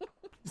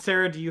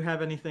 Sarah, do you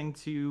have anything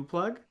to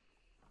plug?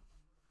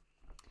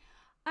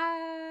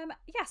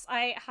 Yes,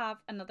 I have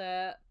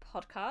another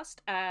podcast,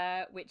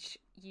 which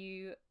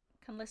you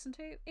can listen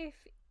to if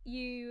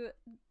you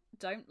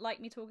don't like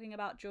me talking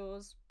about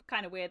Jaws.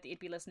 Kind of weird that you'd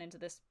be listening to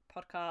this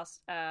podcast.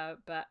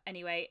 But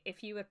anyway,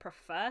 if you would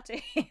prefer to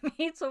hear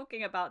me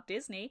talking about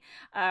Disney,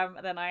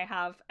 then I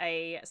have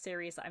a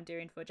series that I'm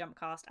doing for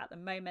Jumpcast at the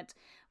moment,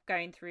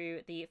 going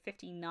through the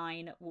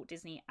 59 Walt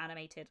Disney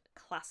animated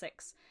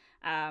classics.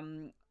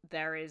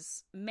 There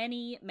is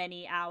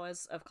many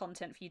hours of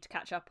content for you to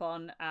catch up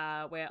on.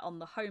 We're on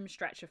the home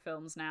stretch of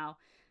films now,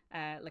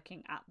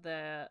 looking at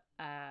the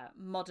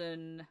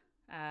modern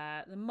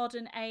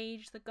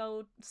age,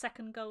 the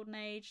second golden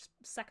age,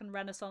 second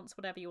renaissance,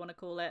 whatever you want to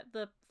call it,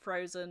 the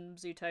Frozen,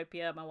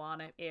 Zootopia,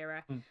 Moana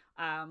era,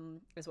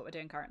 is what we're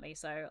doing currently.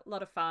 So a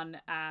lot of fun.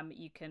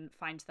 You can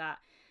find that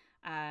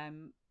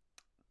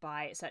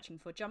by searching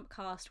for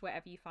Jumpcast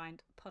wherever you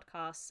find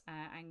podcasts,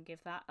 and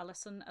give that a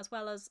listen, as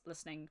well as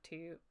listening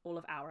to all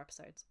of our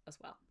episodes as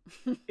well.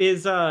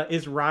 Is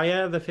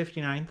Raya the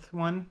 59th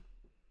one?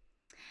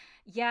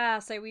 Yeah,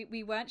 so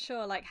we weren't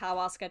sure like how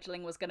our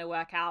scheduling was going to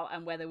work out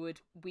and whether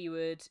we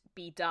would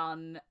be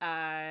done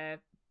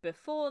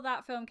before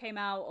that film came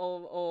out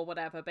or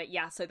whatever. But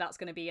yeah, so that's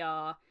going to be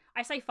our,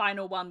 I say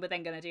final one. We're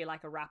then going to do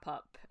like a wrap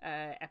up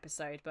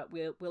episode, but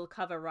we'll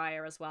cover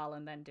Raya as well,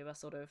 and then do a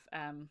sort of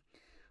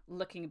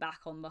looking back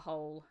on the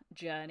whole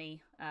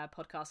journey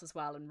podcast as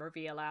well, and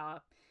reveal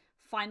our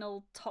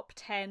final top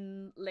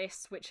 10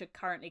 lists, which are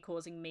currently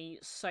causing me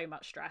so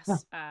much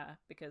stress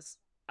because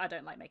I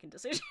don't like making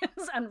decisions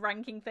and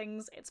ranking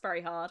things. It's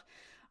very hard.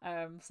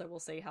 So we'll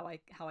see how I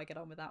get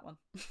on with that one.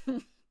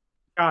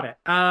 Got it.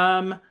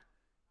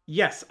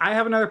 Yes, I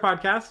have another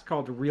podcast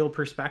called Real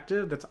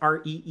Perspective. That's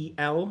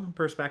REEL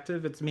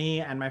Perspective. It's me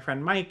and my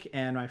friend Mike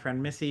and my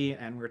friend Missy,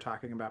 and we're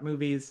talking about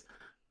movies,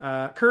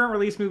 current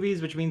release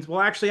movies, which means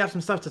we'll actually have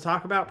some stuff to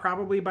talk about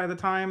probably by the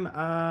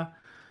time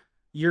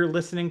you're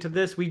listening to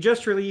this. We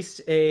just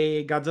released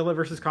a Godzilla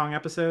vs. Kong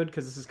episode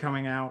because this is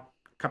coming out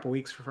couple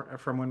weeks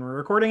from when we're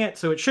recording it,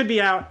 so it should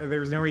be out.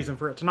 There's no reason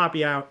for it to not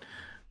be out.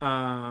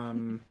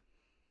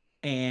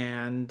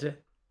 And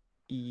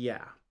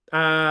yeah,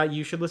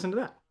 you should listen to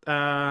that.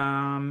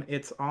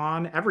 It's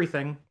on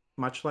everything,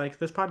 much like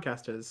this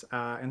podcast is.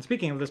 And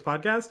speaking of this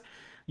podcast,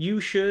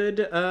 you should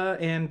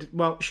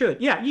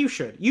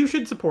you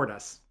should support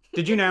us.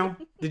 Did you know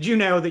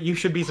that you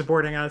should be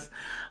supporting us?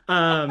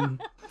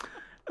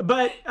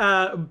 But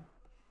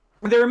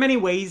there are many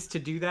ways to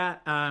do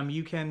that.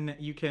 You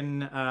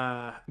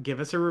can give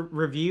us a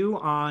review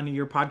on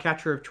your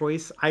podcatcher of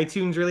choice.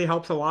 iTunes really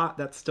helps a lot.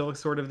 That's still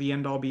sort of the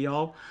end all be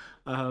all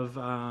of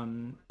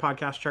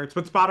podcast charts.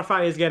 But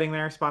Spotify is getting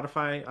there.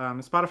 Spotify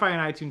and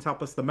iTunes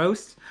help us the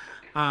most.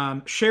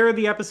 Share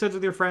the episodes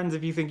with your friends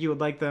if you think you would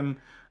like them.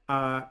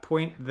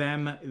 Point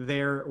them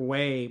their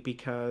way,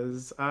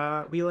 because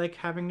we like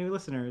having new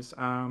listeners.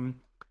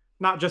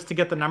 Not just to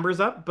get the numbers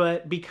up,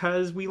 but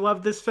because we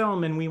love this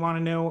film and we want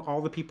to know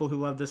all the people who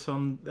love this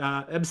film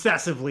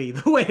obsessively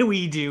the way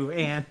we do.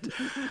 And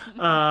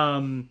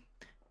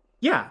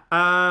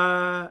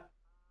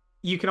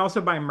you can also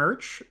buy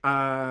merch in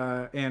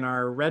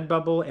our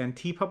Redbubble and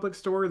TeePublic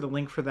store. The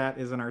link for that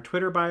is in our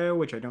Twitter bio,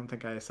 which I don't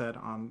think I said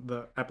on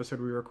the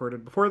episode we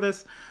recorded before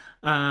this.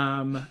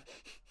 And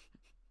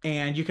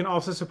you can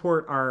also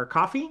support our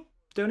coffee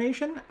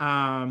donation.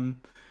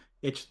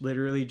 It's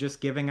literally just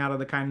giving out of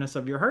the kindness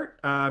of your heart,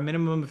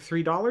 minimum of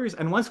 $3.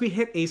 And once we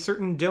hit a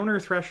certain donor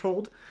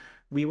threshold,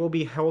 we will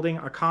be holding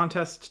a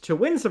contest to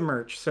win some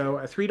merch. So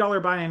a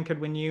 $3 buy-in could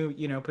win you,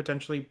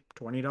 potentially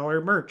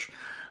 $20 merch.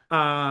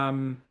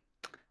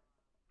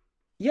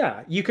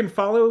 You can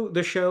follow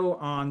the show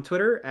on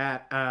Twitter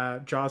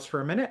at Jaws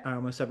for a Minute. I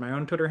almost said my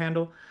own Twitter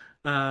handle.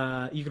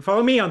 You can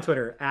follow me on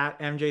Twitter at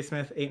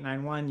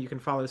MJSmith891. You can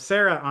follow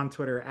Sarah on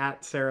Twitter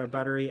at Sarah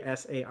Buttery,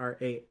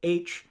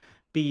 SARAH.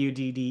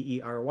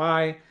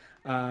 BUDDERY.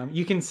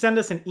 You can send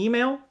us an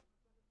email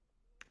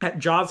at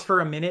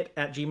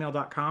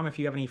jawsforaminute@gmail.com if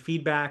you have any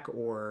feedback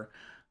or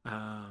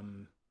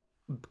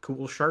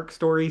cool shark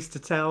stories to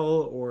tell,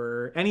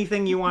 or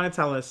anything you want to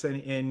tell us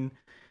in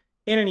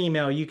an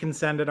email. You can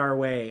send it our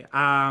way.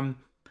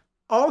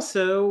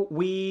 Also,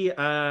 we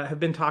have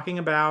been talking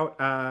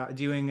about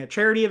doing a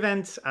charity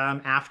event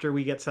after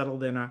we get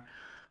settled in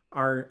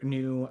our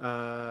new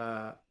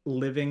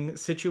living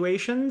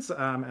situations,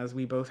 as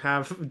we both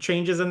have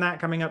changes in that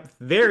coming up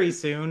very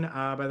soon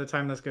by the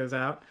time this goes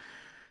out.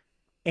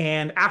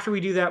 And after we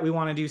do that, we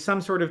want to do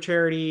some sort of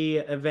charity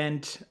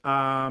event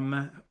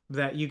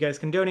that you guys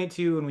can donate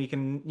to, and we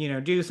can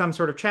do some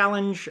sort of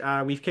challenge.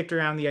 We've kicked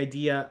around the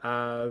idea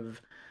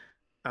of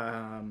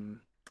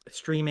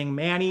streaming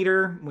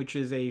Maneater, which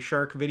is a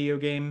shark video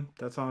game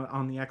that's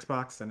on the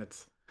Xbox, and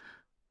it's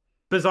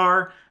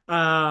bizarre,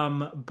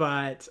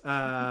 but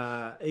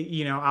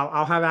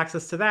I'll have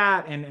access to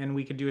that, and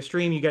we could do a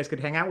stream. You guys could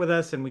hang out with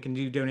us, and we can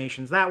do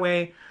donations that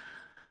way,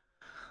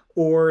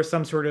 or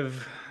some sort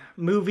of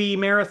movie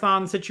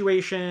marathon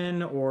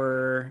situation,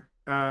 or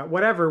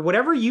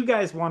whatever you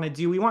guys want to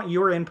do. We want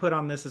your input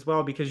on this as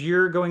well, because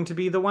you're going to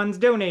be the ones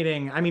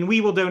donating. I mean,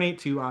 we will donate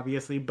too,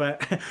 obviously,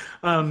 but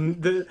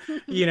the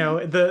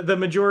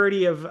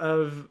majority of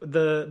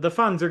the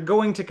funds are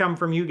going to come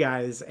from you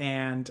guys,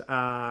 and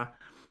I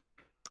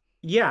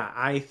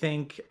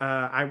think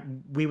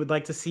we would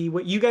like to see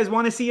what you guys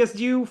want to see us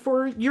do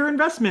for your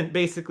investment,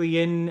 basically,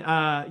 in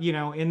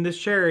in this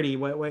charity.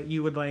 What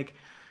you would like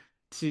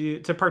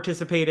to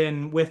participate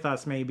in with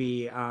us,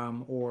 maybe,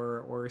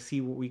 or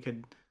see what we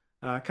could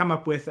come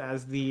up with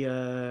as the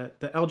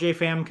LJ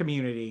fam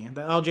community,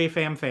 the LJ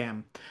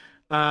fam.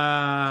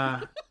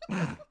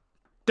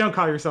 Don't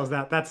call yourselves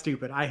that. That's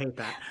stupid. I hate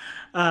that.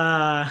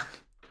 I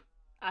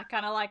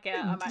kind of like it.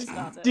 I might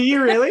start it. Do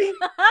you really?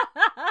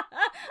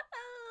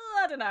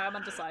 I don't know. I'm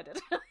undecided.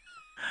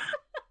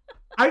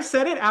 I've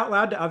said it out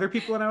loud to other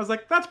people, and I was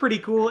like, "That's pretty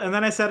cool." And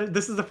then I said it.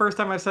 This is the first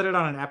time I've said it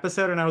on an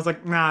episode, and I was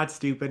like, "Nah, it's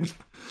stupid."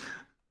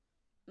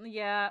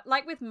 Yeah,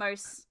 like with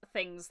most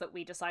things that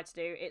we decide to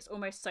do, it's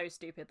almost so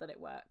stupid that it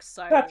works.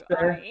 So That's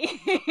fair.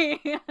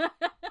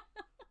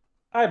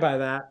 I buy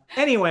that.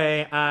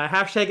 Anyway,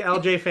 hashtag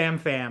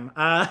LJFamFam.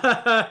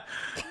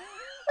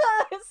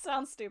 It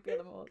sounds stupider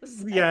than more.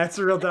 Yeah, it's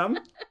real dumb.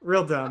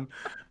 Real dumb.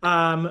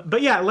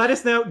 But yeah, let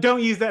us know.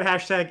 Don't use that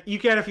hashtag. You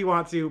can if you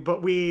want to,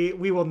 but we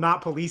will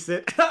not police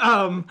it.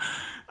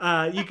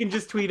 You can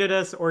just tweet at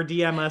us or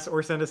DM us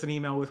or send us an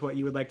email with what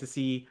you would like to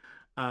see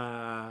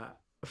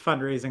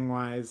fundraising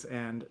wise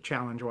and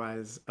challenge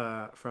wise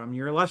from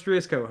your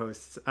illustrious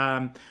co-hosts.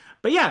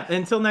 But yeah,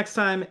 until next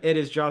time, it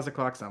is Jaws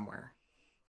o'clock somewhere.